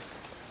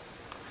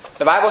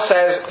 The Bible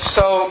says,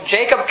 so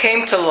Jacob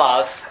came to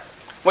Luz,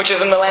 which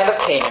is in the land of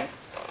Canaan,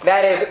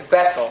 that is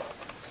Bethel,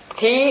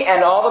 he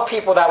and all the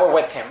people that were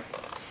with him.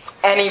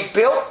 And he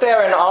built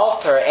there an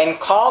altar and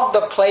called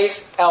the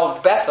place El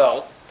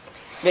Bethel,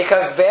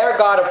 because there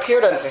God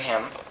appeared unto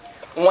him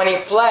when he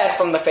fled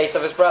from the face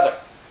of his brother.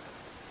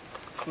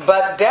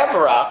 But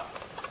Deborah,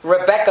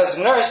 Rebekah's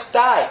nurse,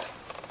 died.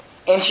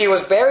 And she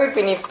was buried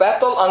beneath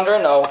Bethel under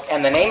an oak,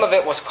 and the name of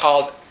it was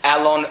called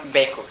Alon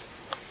Bekuth.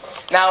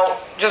 Now,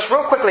 just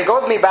real quickly, go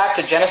with me back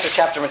to Genesis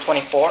chapter number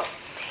 24,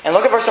 and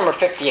look at verse number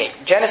 58.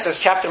 Genesis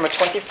chapter number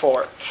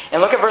 24,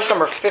 and look at verse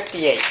number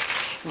 58.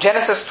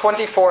 Genesis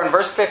 24 and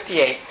verse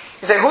 58.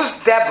 You say, who's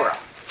Deborah?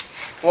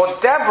 Well,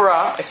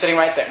 Deborah is sitting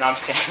right there. No, I'm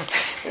just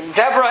kidding.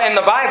 Deborah in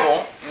the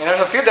Bible, and there's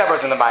a few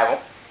Deborahs in the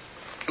Bible,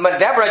 but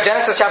Deborah,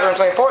 Genesis chapter number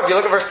 24, if you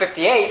look at verse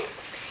 58,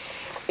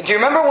 do you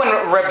remember when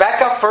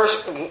Rebekah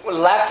first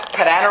left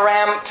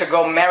Padanaram to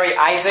go marry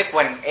Isaac,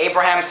 when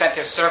Abraham sent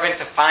his servant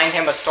to find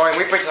him a story?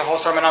 We preached a whole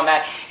sermon on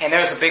that, and there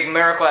was a big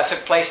miracle that took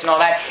place and all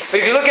that.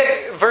 But if you look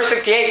at verse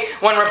 58,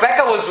 when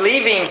Rebekah was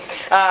leaving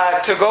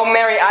to go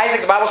marry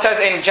Isaac, the Bible says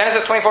in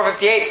Genesis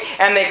 24:58,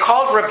 and they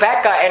called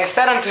Rebekah and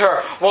said unto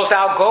her, wilt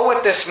thou go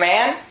with this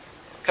man?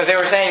 Because they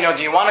were saying,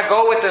 do you want to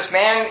go with this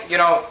man,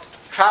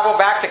 travel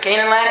back to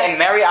Canaan land and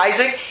marry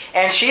Isaac?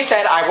 And she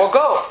said, I will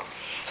go.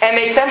 And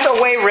they sent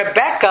away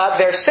Rebekah,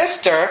 their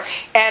sister,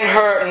 and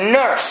her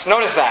nurse.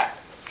 Notice that.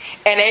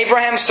 and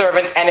Abraham's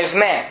servants and his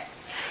men.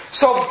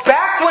 So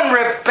back when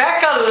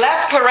Rebekah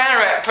left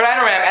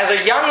Padanaram as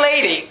a young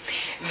lady,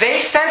 they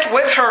sent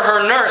with her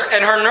her nurse,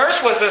 and her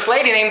nurse was this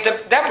lady named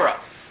Deborah.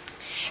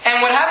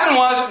 And what happened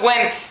was,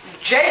 when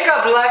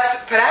Jacob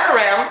left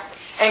Padanaram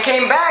and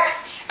came back,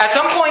 at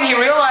some point he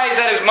realized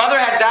that his mother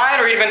had died,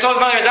 or he'd been told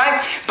his mother had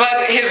died,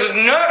 but his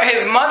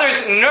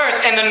mother's nurse,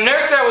 and the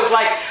nurse there was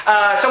like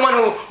someone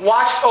who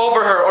watched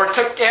over her or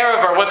took care of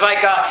her, was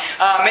like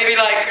maybe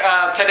like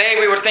today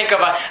we would think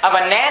of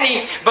a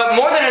nanny, but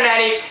more than a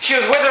nanny, she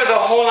was with her her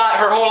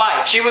whole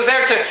life. She was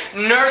there to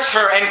nurse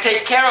her and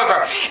take care of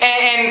her.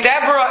 And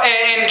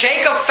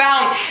Jacob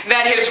found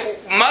that his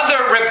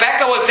mother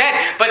Rebekah was dead,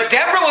 but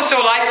Deborah was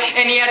still alive,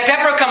 and he had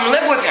Deborah come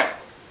live with him.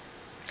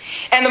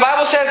 And the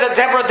Bible says that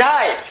Deborah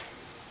died.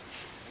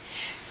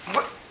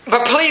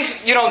 But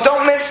please,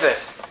 don't miss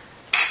this.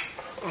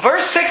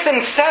 Verse 6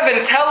 and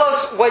 7 tell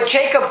us what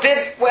Jacob did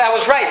that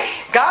was right.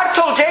 God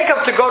told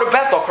Jacob to go to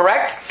Bethel,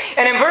 correct?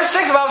 And in verse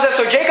 6 the Bible says,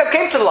 so Jacob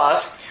came to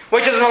Luz,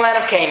 which is in the land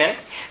of Canaan.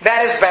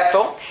 That is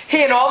Bethel.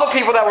 He and all the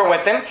people that were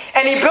with him.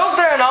 And he built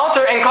there an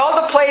altar and called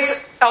the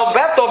place El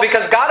Bethel,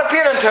 because God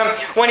appeared unto him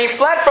when he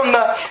fled from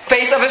the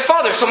face of his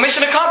father. So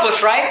mission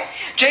accomplished, right?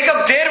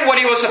 Jacob did what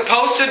he was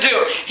supposed to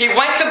do. He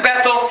went to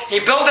Bethel. He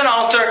built an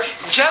altar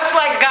just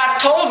like God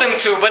told him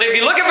to. But if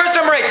you look at verse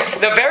number 8,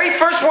 the very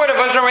first word of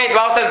verse number 8, the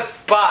Bible says,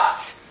 but.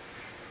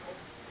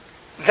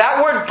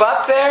 That word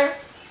but there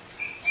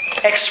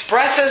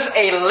expresses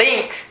a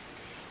link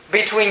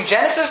between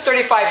Genesis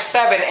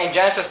 35:7 and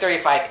Genesis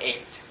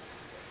 35:8.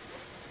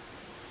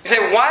 You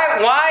say,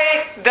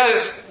 why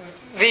does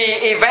the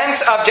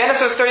event of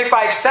Genesis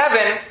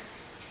 35:7,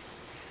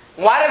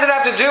 why does it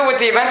have to do with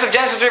the events of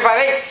Genesis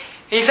 35:8?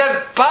 He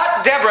says,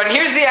 but Deborah, and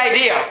here's the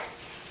idea.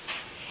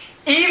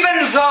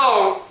 Even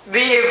though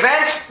the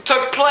events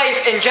took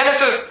place in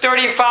Genesis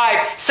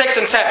 35:6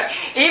 and 7,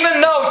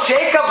 even though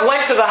Jacob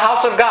went to the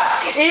house of God,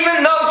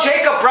 even though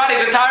Jacob brought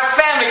his entire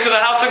family to the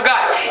house of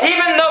God,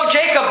 even though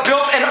Jacob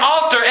built an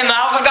altar in the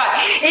house of God,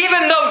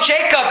 even though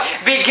Jacob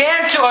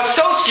began to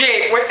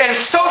associate with and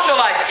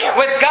socialize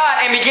with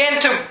God and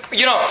began to,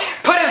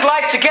 put his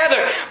life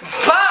together,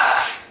 but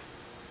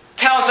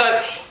tells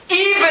us,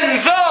 even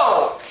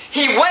though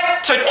he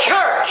went to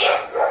church,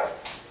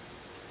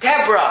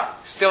 Deborah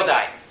still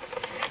died.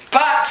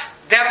 But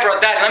Deborah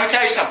died. Let me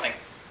tell you something.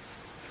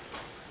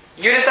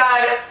 You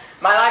decide,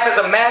 my life is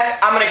a mess.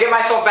 I'm going to get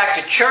myself back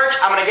to church.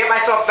 I'm going to get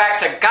myself back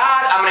to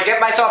God. I'm going to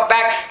get myself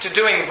back to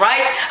doing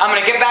right. I'm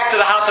going to get back to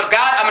the house of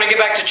God. I'm going to get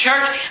back to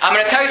church. I'm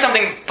going to tell you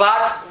something,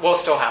 but will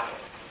still happen.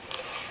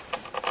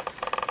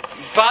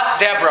 But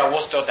Deborah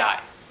will still die.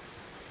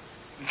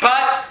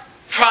 But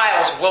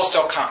trials will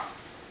still come.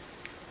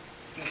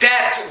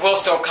 Deaths will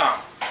still come.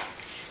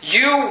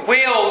 You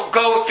will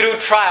go through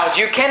trials.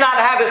 You cannot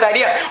have this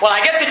idea, well, I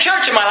get to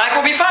church and my life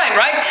will be fine,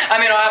 right? I'll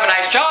have a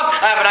nice job.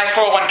 I have a nice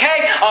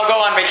 401k. I'll go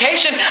on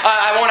vacation.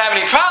 I won't have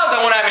any trials. I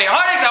won't have any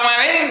heartaches. I won't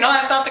have anything. No,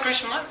 that's not the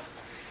Christian life.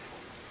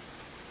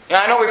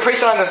 I know we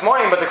preached on it this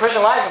morning, but the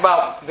Christian life is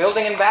about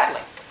building and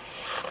battling.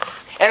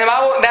 And the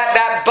Bible,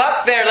 that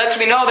but there lets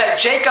me know that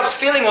Jacob's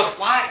feeling was,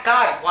 why,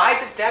 God, why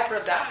did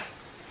Deborah die?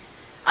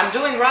 I'm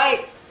doing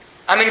right.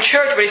 I'm in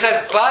church, but he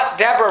says, but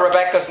Deborah,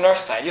 Rebekah's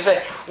nurse, died. You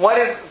say,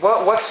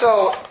 what's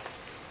so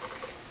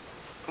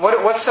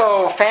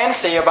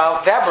fancy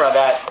about Deborah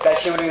that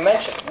she would be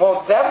mentioned?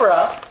 Well,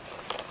 Deborah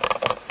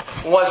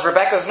was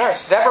Rebekah's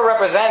nurse. Deborah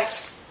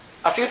represents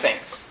a few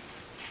things.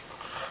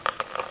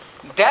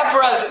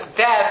 Deborah's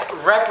death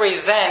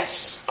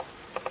represents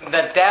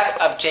the death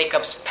of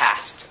Jacob's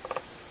past.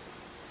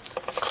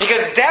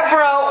 Because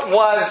Deborah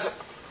was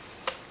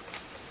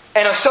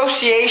an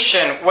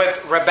association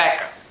with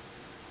Rebekah.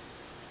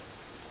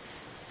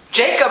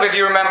 Jacob, if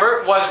you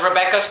remember, was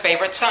Rebekah's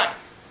favorite son.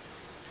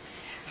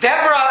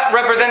 Deborah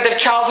represented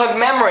childhood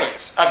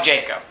memories of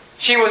Jacob.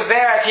 She was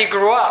there as he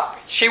grew up.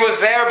 She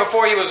was there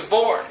before he was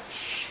born.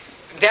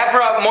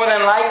 Deborah more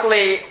than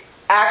likely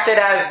acted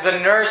as the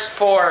nurse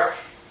for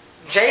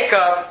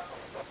Jacob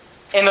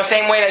in the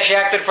same way that she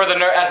acted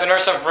as the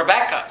nurse of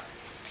Rebekah.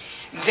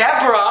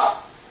 Deborah,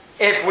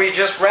 if we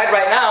just read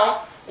right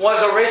now,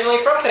 was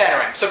originally from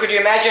Padanaram. So could you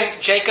imagine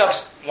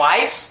Jacob's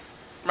wives?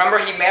 Remember,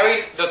 he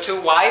married the two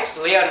wives,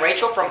 Leah and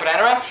Rachel from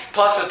Padanaram,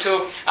 plus the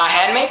two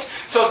handmaids.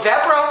 So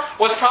Deborah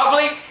was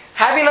probably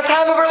having the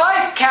time of her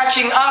life,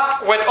 catching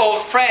up with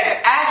old friends,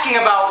 asking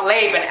about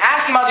Laban,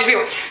 asking about these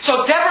people.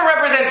 So Deborah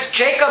represents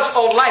Jacob's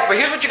old life. But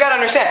here's what you got to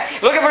understand.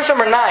 Look at verse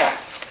number 9.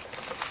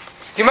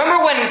 Do you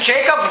remember when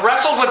Jacob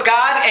wrestled with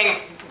God and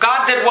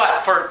God did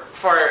what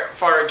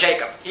for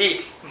Jacob?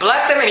 He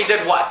blessed him and he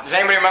did what? Does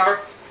anybody remember?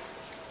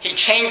 He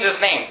changed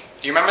his name.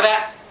 Do you remember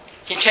that?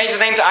 He changed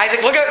his name to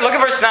Isaac. Look at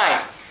verse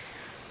 9.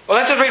 Well,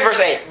 let's just read verse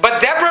 8.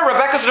 But Deborah,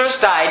 Rebekah's nurse,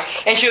 died,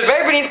 and she was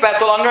buried beneath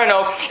Bethel under an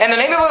oak, and the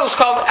name of it was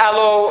called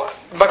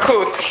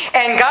Alo-Bakuth.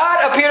 And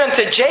God appeared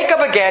unto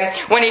Jacob again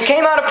when he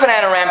came out of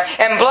Padanaram,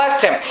 and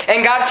blessed him.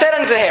 And God said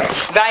unto him,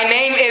 Thy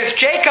name is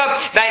Jacob,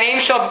 thy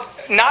name shall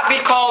not be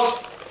called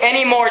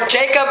any more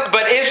Jacob,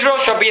 but Israel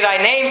shall be thy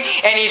name.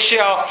 And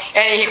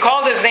he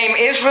called his name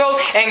Israel.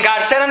 And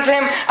God said unto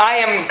him, I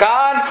am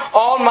God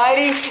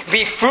Almighty.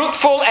 Be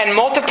fruitful and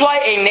multiply.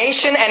 A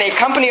nation and a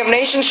company of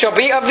nations shall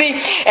be of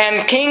thee,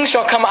 and kings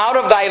shall come out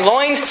of thy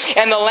loins.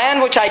 And the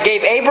land which I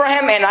gave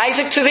Abraham and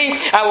Isaac to thee,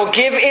 I will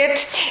give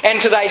it,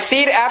 and to thy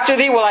seed after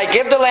thee will I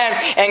give the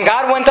land. And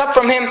God went up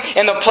from him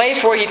in the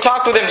place where he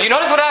talked with him. Do you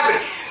notice what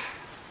happened?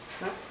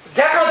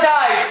 Deborah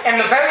dies, and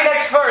the very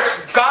next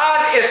verse,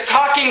 God is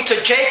talking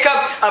to Jacob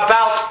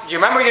about, you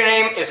remember your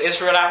name is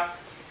Israel now?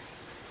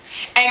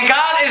 And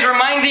God is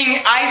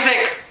reminding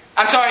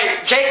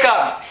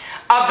Jacob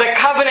of the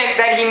covenant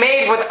that he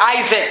made with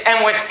Isaac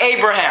and with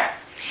Abraham.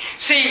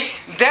 See,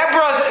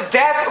 Deborah's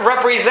death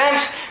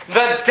represents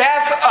the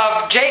death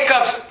of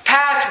Jacob's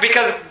past,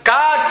 because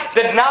God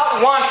did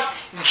not want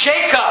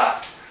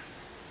Jacob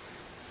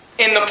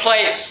in the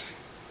place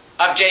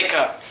of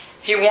Jacob.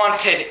 He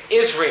wanted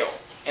Israel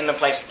in the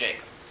place of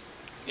Jacob.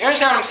 You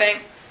understand what I'm saying?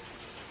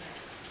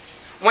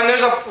 When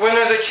there's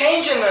a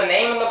change in the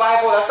name in the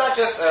Bible, that's not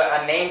just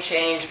a name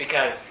change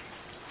because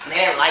they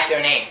didn't like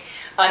their name.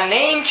 A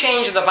name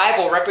change in the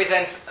Bible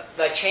represents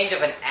the change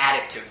of an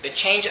attitude, the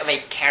change of a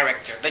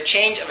character, the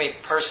change of a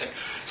person.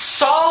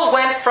 Saul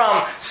went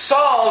from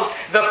Saul,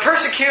 the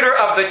persecutor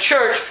of the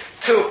church,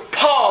 to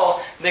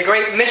Paul, the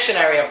great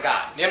missionary of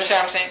God. Do you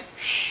understand what I'm saying?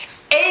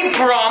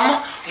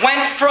 Abram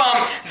went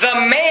from the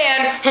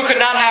man who could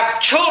not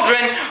have children,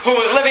 who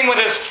was living with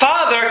his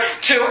father,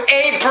 to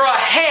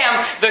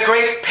Abraham, the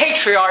great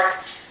patriarch,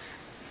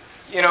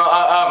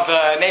 of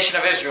the nation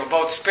of Israel,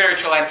 both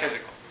spiritual and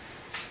physical.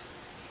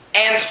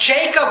 And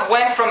Jacob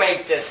went from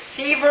a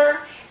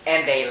deceiver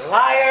and a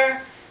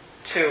liar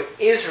to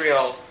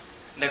Israel,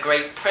 the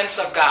great prince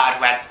of God,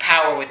 who had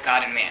power with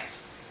God and man.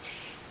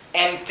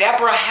 And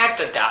Deborah had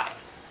to die,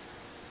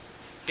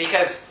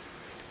 because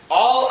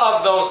all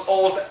of those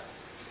old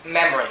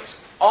memories,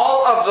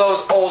 all of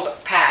those old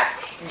paths,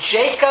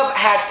 Jacob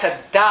had to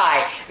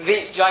die.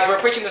 Like we were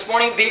preaching this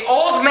morning, the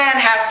old man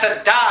has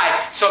to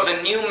die so the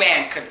new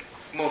man could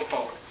move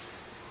forward.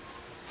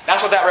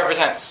 That's what that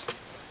represents.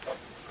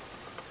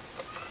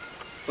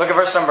 Look at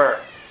verse number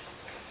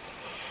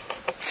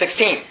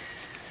 16.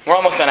 We're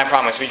almost done, I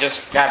promise. We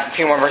just have a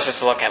few more verses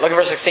to look at. Look at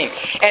verse 16.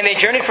 And they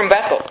journeyed from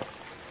Bethel,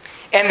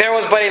 and there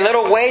was but a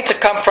little way to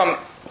come from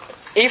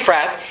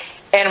Ephrath,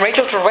 and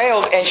Rachel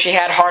travailed, and she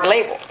had hard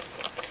labor.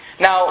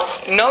 Now,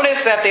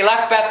 notice that they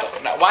left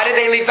Bethel. Now, why did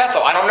they leave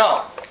Bethel? I don't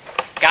know.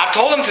 God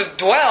told them to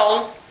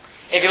dwell.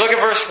 If you look at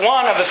verse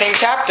 1 of the same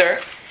chapter,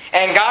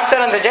 and God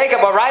said unto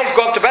Jacob, arise,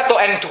 go up to Bethel,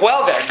 and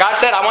dwell there. God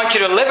said, I want you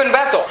to live in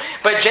Bethel.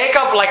 But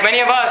Jacob, like many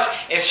of us,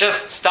 is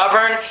just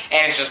stubborn,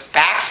 and is just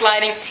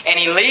backsliding, and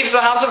he leaves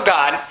the house of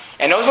God,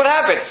 and knows what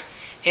happens.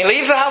 He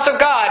leaves the house of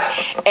God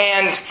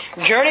and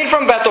journeyed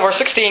from Bethel, verse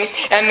 16,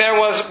 and there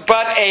was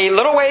but a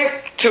little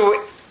way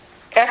to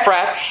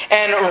Ephrath,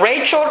 and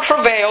Rachel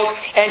travailed,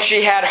 and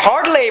she had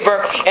hard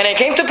labor. And it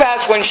came to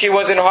pass, when she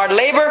was in hard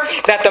labor,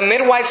 that the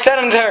midwife said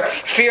unto her,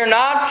 fear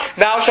not,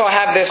 thou shalt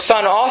have this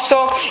son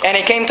also. And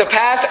it came to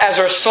pass, as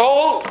her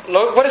soul,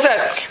 look what it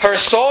says, her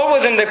soul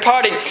was in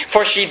departing,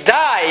 for she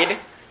died,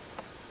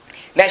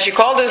 that she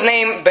called his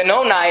name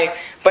Benoni,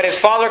 but his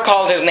father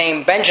called his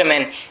name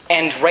Benjamin.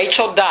 And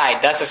Rachel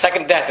died. That's the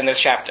second death in this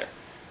chapter.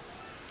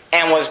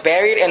 And was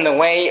buried in the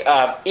way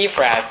of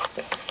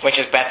Ephrath, which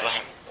is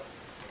Bethlehem.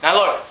 Now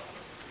look,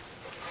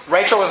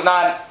 Rachel was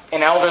not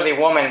an elderly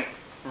woman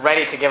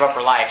ready to give up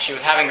her life. She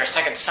was having her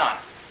second son.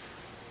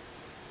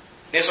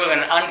 This was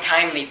an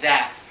untimely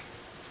death.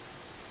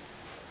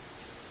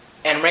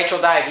 And Rachel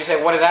dies. You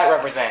say, what does that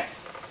represent?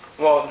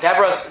 Well,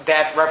 Deborah's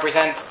death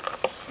represents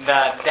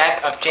the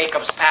death of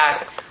Jacob's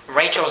past.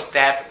 Rachel's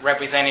death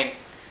represented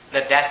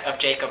the death of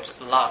Jacob's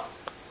love.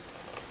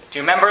 Do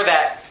you remember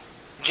that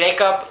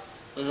Jacob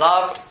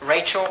loved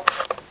Rachel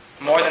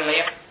more than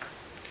Leah?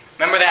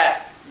 Remember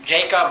that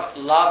Jacob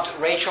loved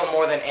Rachel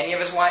more than any of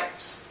his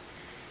wives?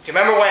 Do you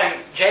remember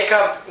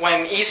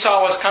when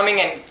Esau was coming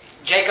and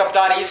Jacob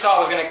thought Esau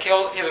was going to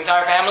kill his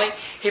entire family?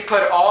 He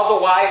put all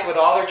the wives with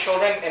all their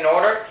children in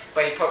order,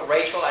 but he put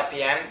Rachel at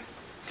the end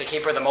to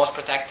keep her the most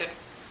protected.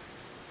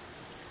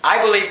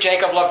 I believe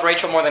Jacob loved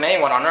Rachel more than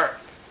anyone on earth,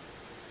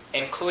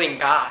 including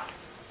God.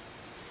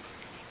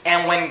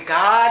 And when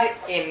God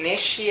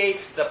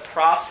initiates the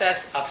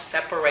process of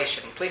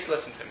separation, please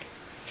listen to me.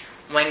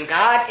 When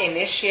God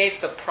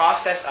initiates the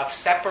process of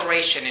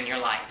separation in your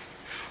life,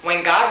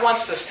 when God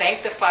wants to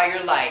sanctify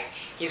your life,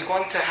 He's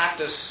going to have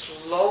to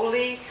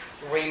slowly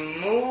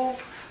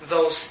remove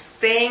those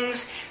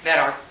things that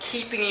are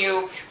keeping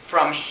you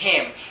from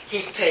Him.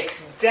 He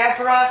takes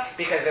Deborah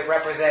because it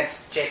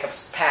represents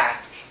Jacob's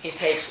past. He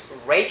takes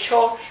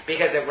Rachel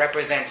because it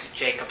represents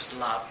Jacob's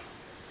love.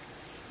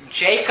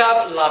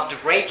 Jacob loved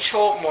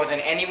Rachel more than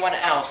anyone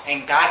else,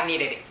 and God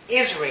needed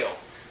Israel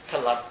to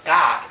love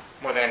God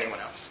more than anyone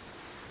else.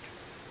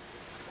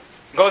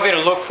 Go with me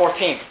to Luke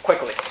 14,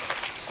 quickly.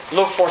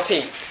 Luke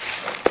 14.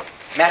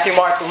 Matthew,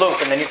 Mark,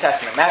 Luke in the New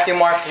Testament. Matthew,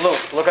 Mark,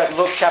 Luke. Look at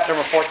Luke chapter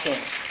number 14.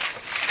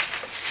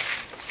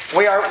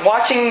 we are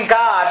watching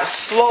God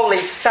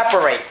slowly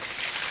separate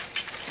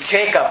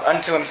Jacob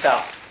unto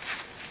himself.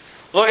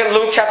 Look at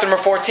Luke chapter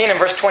number 14 and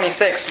verse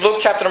 26. Luke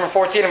chapter number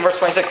 14 and verse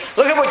 26.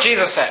 Look at what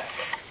Jesus said.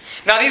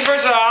 Now these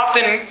verses are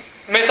often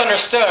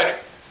misunderstood.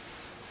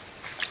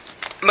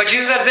 But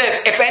Jesus said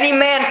this, if any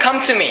man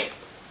come to me,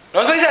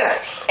 notice what he says,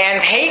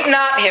 and hate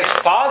not his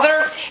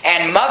father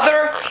and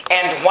mother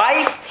and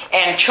wife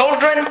and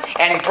children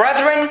and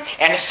brethren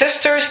and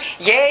sisters,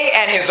 yea,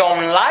 and his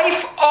own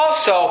life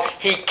also,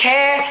 he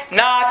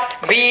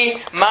cannot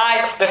be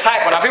my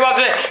disciple. Now people have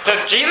to say,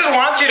 does Jesus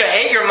want you to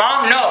hate your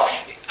mom? No.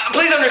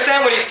 Please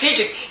understand what he's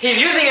teaching. He's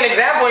using an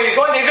example.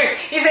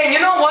 He's saying, you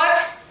know what?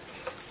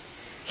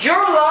 Your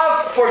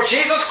love for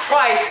Jesus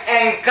Christ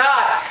and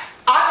God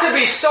ought to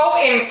be so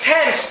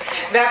intense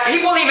that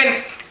people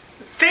even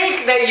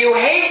think that you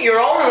hate your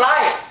own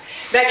life.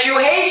 That you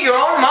hate your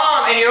own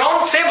mom and your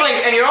own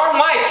siblings and your own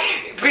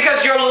wife.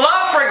 Because your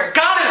love for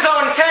God is so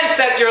intense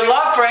that your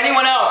love for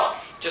anyone else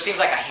just seems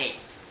like a hate.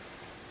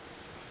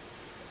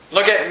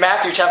 Look at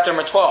Matthew chapter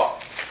number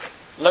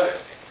 12.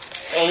 Look.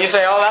 And you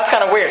say, oh, that's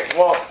kind of weird.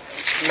 Well,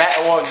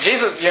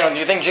 Jesus, do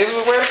you think Jesus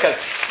was weird? Because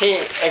he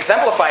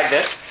exemplified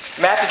this.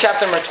 Matthew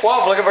chapter number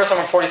 12, look at verse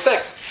number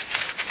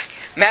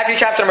 46. Matthew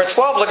chapter number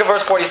 12, look at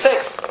verse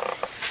 46.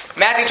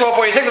 Matthew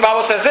 12:46, the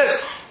Bible says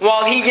this,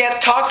 while he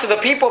yet talked to the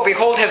people,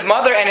 behold, his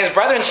mother and his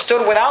brethren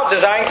stood without,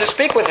 desiring to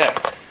speak with him.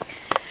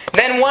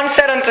 Then one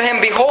said unto him,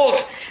 behold,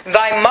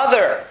 thy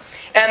mother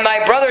and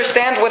thy brother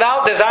stand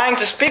without, desiring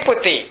to speak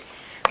with thee.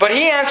 But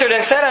he answered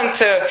and said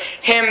unto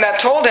him that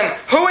told him,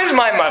 who is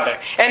my mother,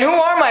 and who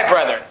are my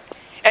brethren?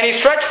 And he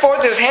stretched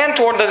forth his hand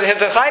toward his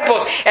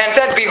disciples, and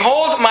said,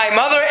 behold, my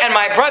mother and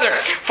my brethren.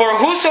 For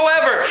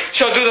whosoever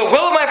shall do the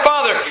will of my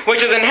Father,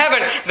 which is in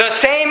heaven, the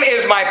same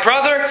is my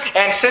brother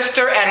and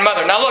sister and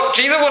mother. Now look,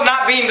 Jesus was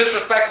not being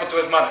disrespectful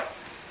to his mother.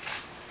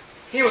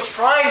 He was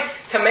trying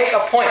to make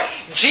a point.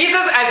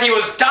 Jesus, as he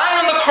was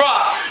dying on the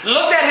cross,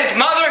 looked at his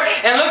mother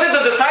and looked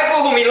at the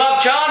disciple whom he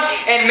loved, John,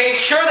 and made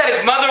sure that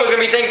his mother was going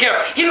to be taken care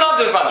of. He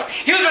loved his mother.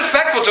 He was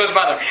respectful to his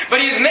mother.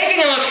 But he was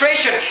making an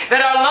illustration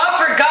that our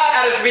love for God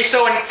had to be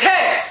so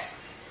intense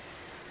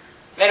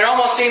that it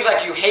almost seems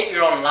like you hate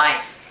your own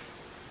life.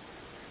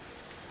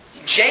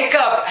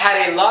 Jacob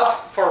had a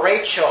love for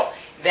Rachel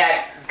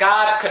that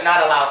God could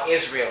not allow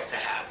Israel to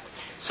have.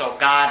 So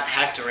God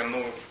had to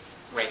remove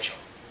Rachel.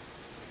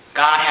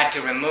 God had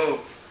to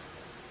remove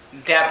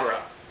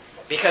Deborah.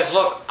 Because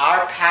look,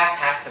 our past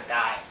has to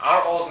die.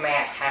 Our old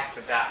man has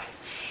to die.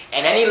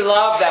 And any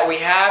love that we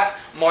have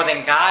more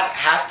than God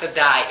has to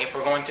die if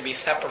we're going to be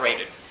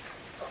separated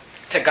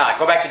to God.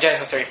 Go back to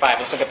Genesis 35.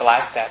 Let's look at the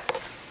last step.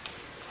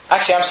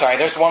 Actually, I'm sorry.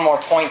 There's one more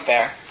point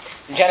there.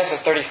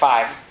 Genesis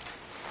 35.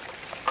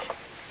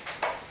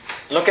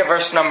 Look at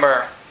verse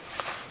number...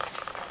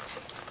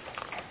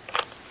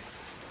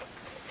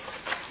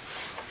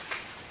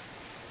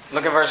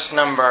 Look at verse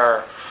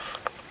number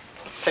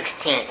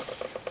 16.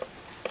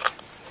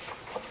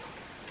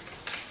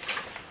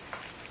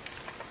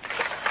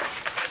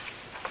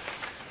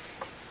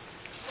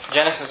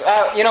 Genesis,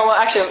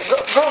 actually,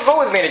 go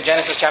with me to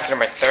Genesis chapter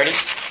number 30.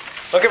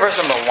 Look at verse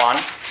number 1,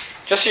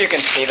 just so you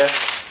can see this.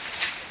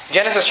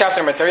 Genesis chapter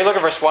number 30, look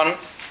at verse 1.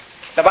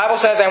 The Bible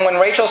says, and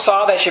when Rachel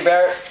saw that she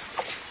bare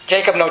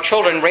Jacob no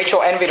children,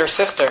 Rachel envied her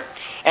sister,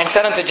 and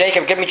said unto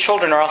Jacob, give me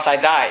children, or else I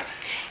die.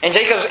 And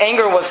Jacob's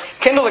anger was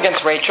kindled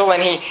against Rachel,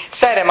 and he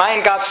said, am I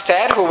in God's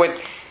stead, who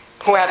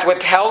hath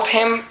withheld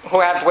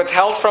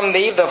from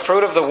thee the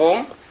fruit of the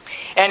womb?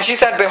 And she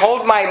said,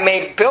 behold, my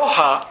maid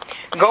Bilhah,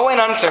 go in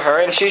unto her,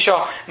 and she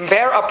shall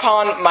bear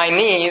upon my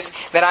knees,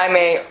 that I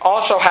may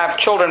also have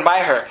children by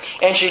her.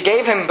 And she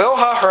gave him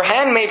Bilhah, her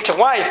handmaid, to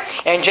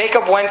wife, and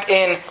Jacob went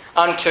in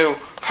unto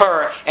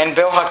her, and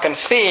Bilhah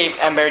conceived,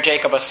 and bare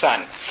Jacob a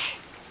son.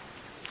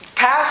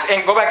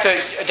 And go back to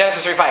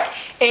Genesis 3:5.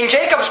 In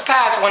Jacob's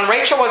past, when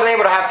Rachel wasn't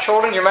able to have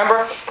children, you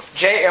remember?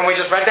 And we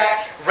just read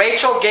that.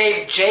 Rachel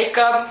gave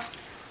Jacob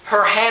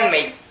her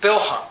handmaid,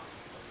 Bilhah,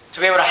 to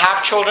be able to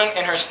have children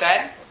in her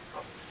stead.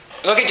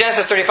 Look at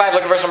Genesis 35,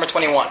 look at verse number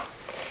 21.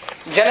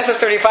 Genesis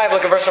 35,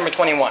 look at verse number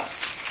 21.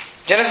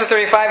 Genesis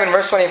 35 and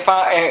verse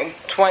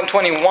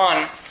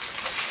 21,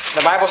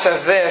 the Bible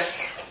says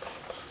this,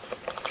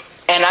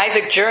 and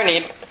Isaac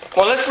journeyed.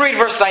 Well, let's read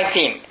verse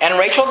 19. And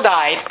Rachel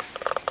died,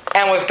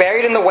 and was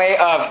buried in the way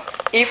of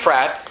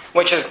Ephrath,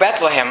 which is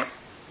Bethlehem.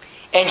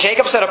 And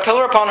Jacob set a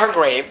pillar upon her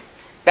grave,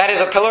 that is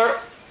a pillar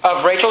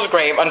of Rachel's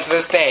grave unto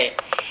this day.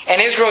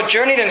 And Israel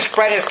journeyed and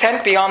spread his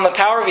tent beyond the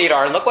tower of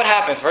Edar. Look what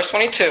happens, verse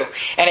 22.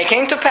 And it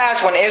came to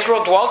pass when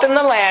Israel dwelt in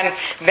the land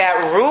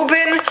that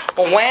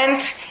Reuben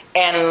went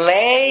and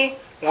lay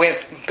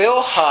with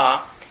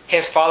Bilhah,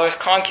 his father's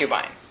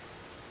concubine.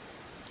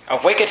 A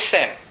wicked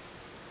sin.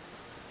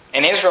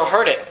 And Israel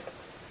heard it.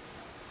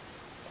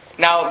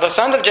 Now, the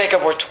sons of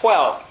Jacob were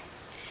 12.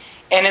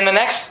 And in the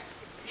next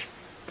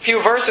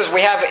few verses,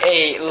 we have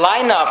a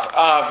lineup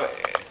of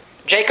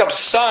Jacob's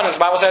sons, the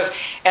Bible says,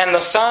 and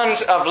the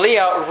sons of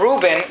Leah,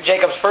 Reuben,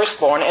 Jacob's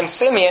firstborn, and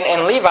Simeon,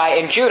 and Levi,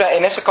 and Judah,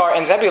 and Issachar,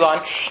 and Zebulun,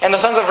 and the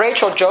sons of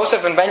Rachel,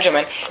 Joseph, and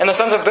Benjamin, and the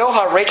sons of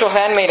Bilhah, Rachel's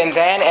handmaid, and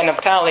Dan, and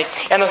Naphtali,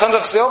 and the sons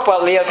of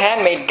Zilpah, Leah's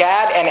handmaid,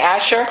 Gad, and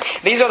Asher.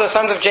 These are the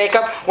sons of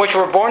Jacob, which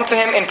were born to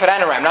him in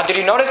Padanaram. Now, did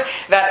you notice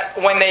that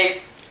when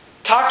they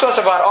talked to us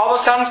about all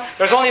the sons,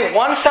 there's only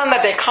one son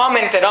that they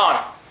commented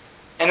on,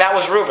 and that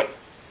was Reuben.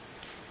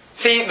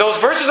 See, those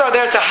verses are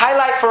there to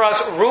highlight for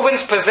us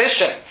Reuben's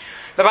position.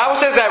 The Bible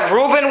says that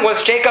Reuben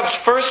was Jacob's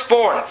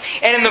firstborn.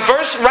 And in the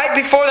verse right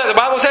before that, the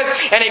Bible says,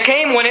 and it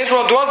came when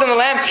Israel dwelt in the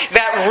land,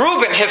 that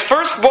Reuben, his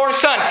firstborn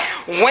son,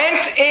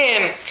 went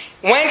and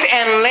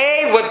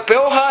lay with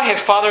Bilhah,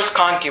 his father's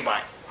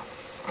concubine.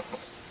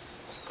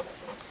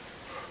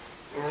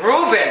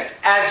 Reuben,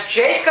 as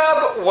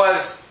Jacob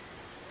was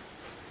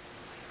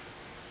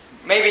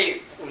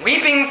maybe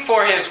weeping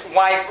for his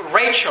wife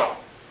Rachel,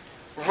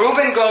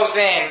 Reuben goes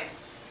in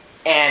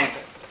and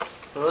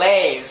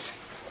lays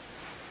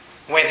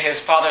with his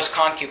father's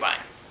concubine,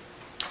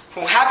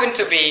 who happened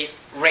to be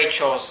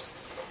Rachel's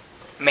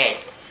maid.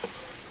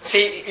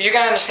 See, you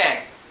got to understand,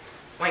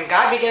 when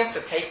God begins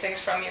to take things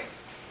from you,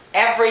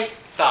 every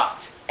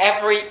thought,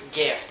 every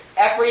gift,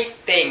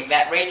 everything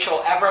that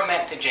Rachel ever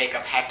meant to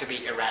Jacob had to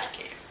be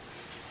eradicated.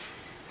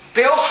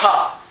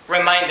 Bilhah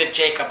reminded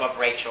Jacob of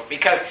Rachel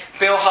because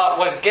Bilhah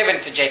was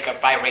given to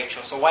Jacob by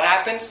Rachel. So what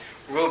happens?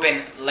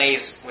 Reuben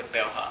lays with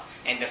Bilhah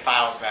and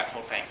defiles that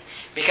whole thing.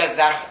 Because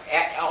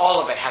all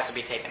of it has to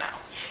be taken out.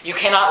 You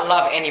cannot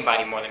love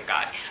anybody more than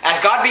God.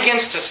 As God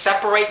begins to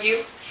separate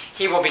you,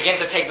 He will begin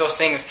to take those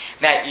things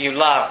that you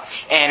love.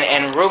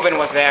 And Reuben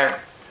was there,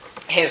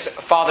 his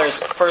father's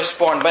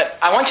firstborn. But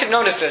I want you to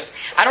notice this.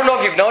 I don't know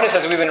if you've noticed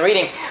as we've been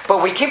reading,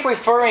 but we keep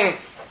referring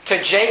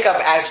to Jacob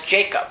as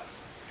Jacob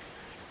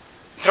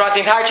throughout the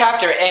entire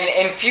chapter. And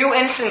in few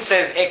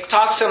instances, it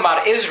talks to him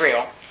about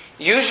Israel,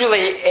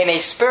 usually in a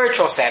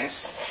spiritual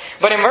sense.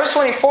 But in verse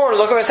 24,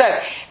 look what it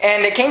says.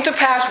 And it came to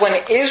pass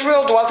when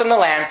Israel dwelt in the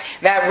land,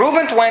 that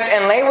Reuben went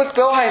and lay with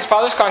Bilhah, his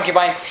father's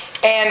concubine.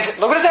 And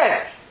look what it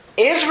says.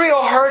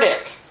 Israel heard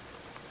it.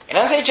 It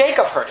doesn't say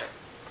Jacob heard it.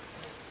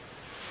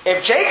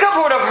 If Jacob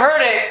would have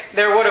heard it,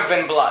 there would have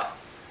been blood.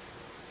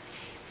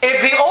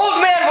 If the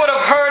old man would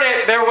have heard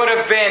it, there would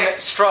have been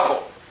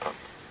struggle.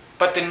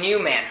 But the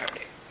new man heard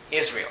it,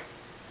 Israel.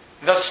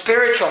 The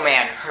spiritual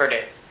man heard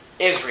it,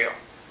 Israel.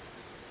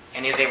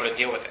 And he was able to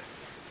deal with it.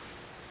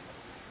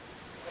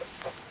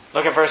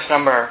 Look at verse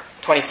number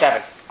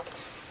 27.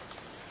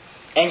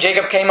 And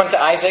Jacob came unto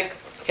Isaac,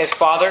 his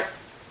father,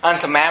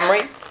 unto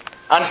Mamre,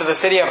 unto the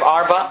city of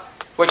Arba,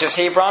 which is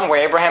Hebron,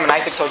 where Abraham and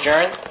Isaac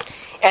sojourned.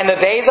 And the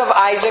days of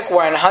Isaac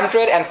were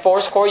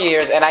 180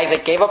 years, and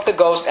Isaac gave up the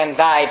ghost and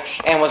died,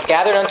 and was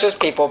gathered unto his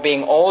people,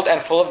 being old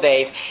and full of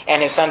days.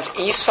 And his sons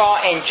Esau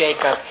and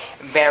Jacob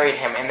buried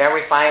him. And there we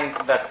find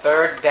the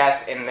third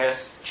death in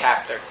this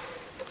chapter.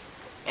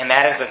 And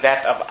that is the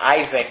death of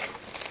Isaac,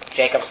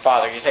 Jacob's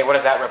father. You say, what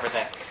does that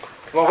represent?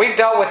 Well, we've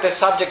dealt with this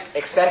subject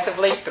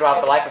extensively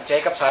throughout the life of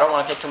Jacob, so I don't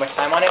want to take too much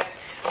time on it.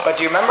 But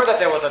do you remember that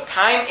there was a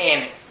time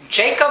in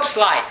Jacob's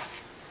life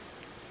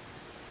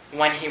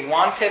when he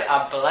wanted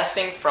a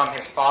blessing from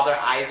his father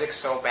Isaac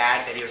so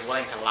bad that he was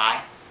willing to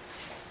lie?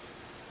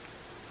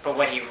 But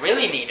what he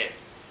really needed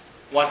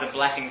was a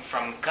blessing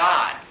from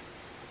God.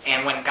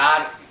 And when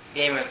God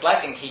gave him his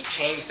blessing, He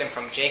changed him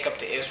from Jacob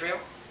to Israel.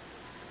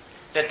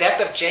 The death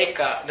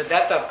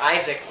of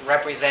Isaac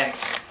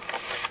represents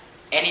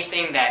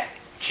anything that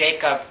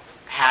Jacob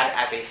had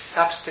as a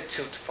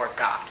substitute for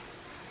God.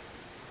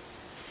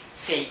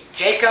 See,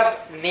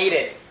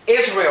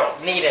 Israel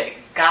needed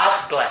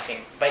God's blessing,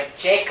 but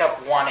Jacob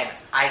wanted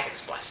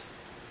Isaac's blessing.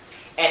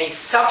 And he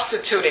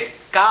substituted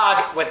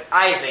God with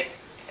Isaac,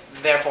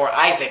 therefore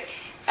Isaac,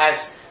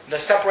 as the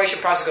separation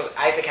process goes,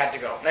 Isaac had to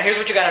go. Now here's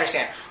what you got to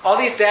understand. All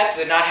these deaths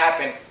did not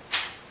happen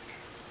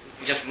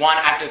just one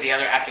after the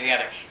other after the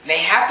other. They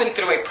happen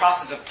through a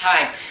process of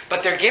time,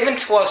 but they're given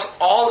to us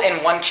all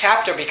in one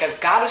chapter because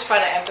God is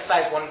trying to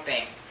emphasize one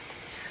thing.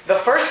 The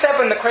first step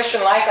in the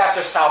Christian life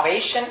after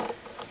salvation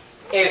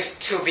is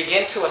to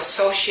begin to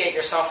associate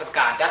yourself with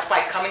God. That's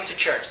by coming to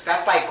church.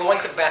 That's by going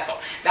to Bethel.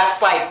 That's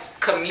by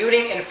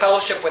communing in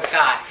fellowship with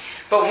God.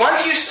 But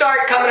once you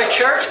start coming to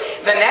church,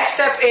 the next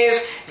step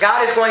is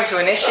God is going to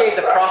initiate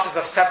the process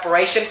of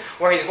separation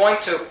where He's going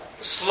to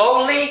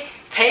slowly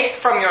take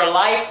from your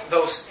life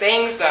those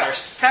things that are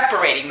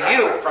separating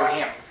you from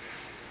Him.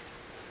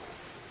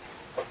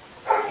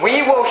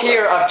 We will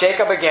hear of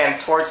Jacob again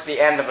towards the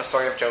end of the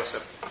story of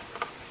Joseph.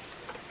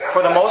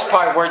 For the most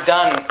part, we're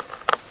done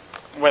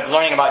with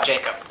learning about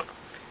Jacob.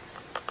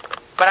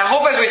 But I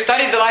hope as we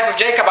studied the life of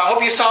Jacob, I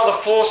hope you saw the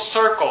full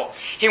circle.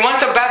 He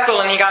went to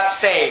Bethel and he got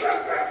saved.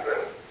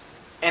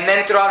 And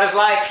then throughout his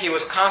life, he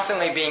was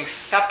constantly being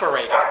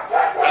separated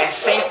and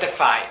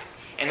sanctified.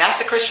 And that's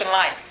the Christian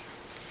life.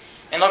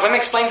 And look, let me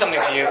explain something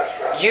to you.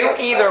 You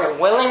either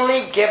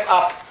willingly give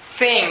up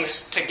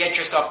things to get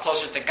yourself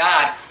closer to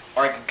God,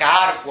 or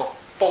God will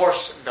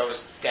force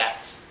those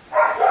deaths.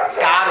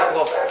 God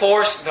will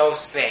force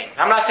those things.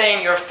 I'm not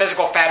saying your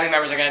physical family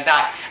members are going to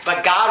die,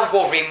 but God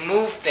will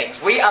remove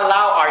things. We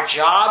allow our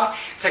job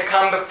to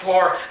come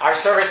before our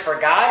service for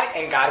God,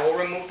 and God will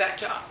remove that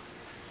job.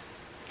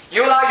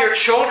 You allow your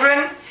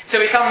children to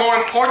become more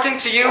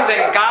important to you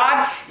than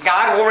God,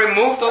 God will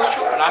remove those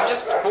children. I'm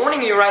just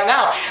warning you right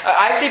now.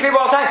 I see people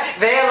all the time.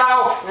 They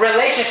allow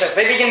relationships.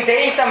 They begin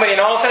dating somebody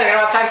and all of a sudden they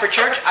don't have time for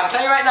church. I'm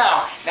telling you right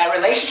now, that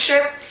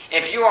relationship,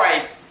 if you are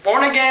a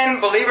born-again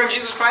believer in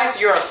Jesus Christ,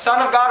 you're a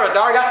son of God or a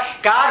daughter of God,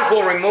 God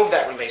will remove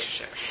that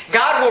relationship.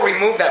 God will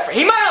remove that.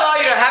 He might allow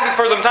you to have it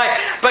for some time,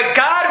 but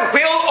God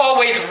will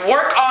always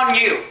work on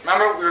you.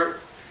 Remember, we were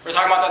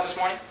talking about that this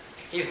morning?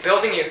 He's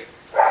building you.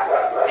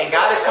 And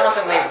God is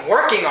constantly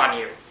working on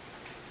you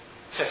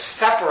to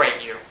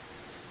separate you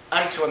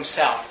unto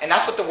Himself. And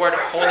that's what the word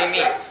holy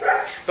means.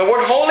 The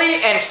word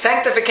holy and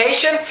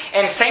sanctification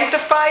and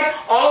sanctified,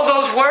 all of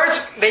those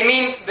words, they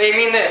mean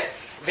this.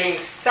 Being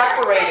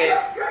separated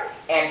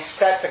and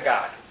set to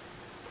God.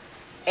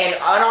 And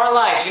on our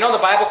lives, you know the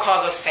Bible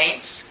calls us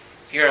saints.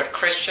 If you're a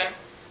Christian,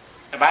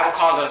 the Bible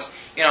calls us,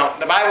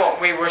 the Bible,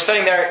 we were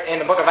studying there in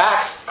the book of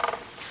Acts,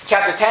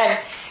 chapter 10,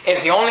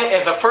 is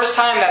the first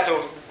time that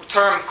the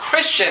term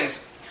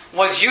Christians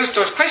was used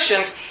towards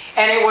Christians,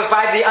 and it was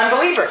by the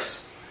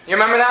unbelievers. You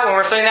remember that when we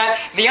were studying that?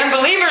 The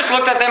unbelievers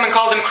looked at them and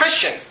called them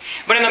Christians.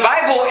 But in the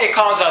Bible, it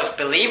calls us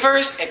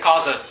believers, it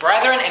calls us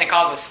brethren, and it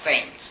calls us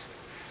saints.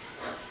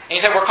 And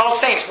you said we're called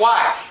saints.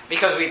 Why?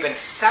 Because we've been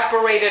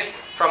separated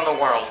from the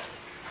world.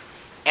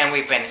 And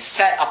we've been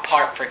set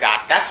apart for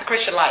God. That's the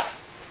Christian life.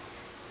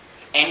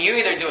 And you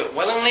either do it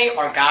willingly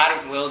or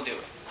God will do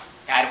it.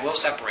 God will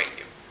separate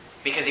you.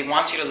 Because He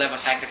wants you to live a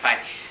sanctified.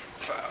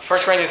 1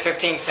 Corinthians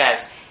 15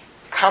 says,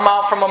 "Come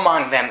out from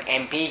among them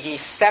and be ye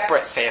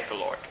separate, saith the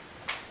Lord."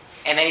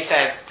 And then He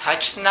says,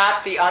 "Touch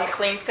not the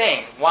unclean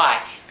thing." Why?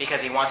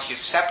 Because He wants you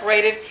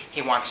separated.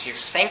 He wants you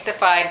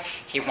sanctified.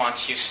 He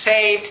wants you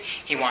saved.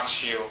 He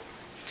wants you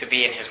to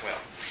be in His will.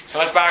 So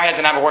let's bow our heads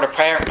and have a word of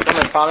prayer.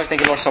 Heavenly Father,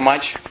 thank you, Lord, so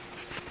much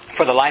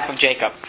for the life of Jacob.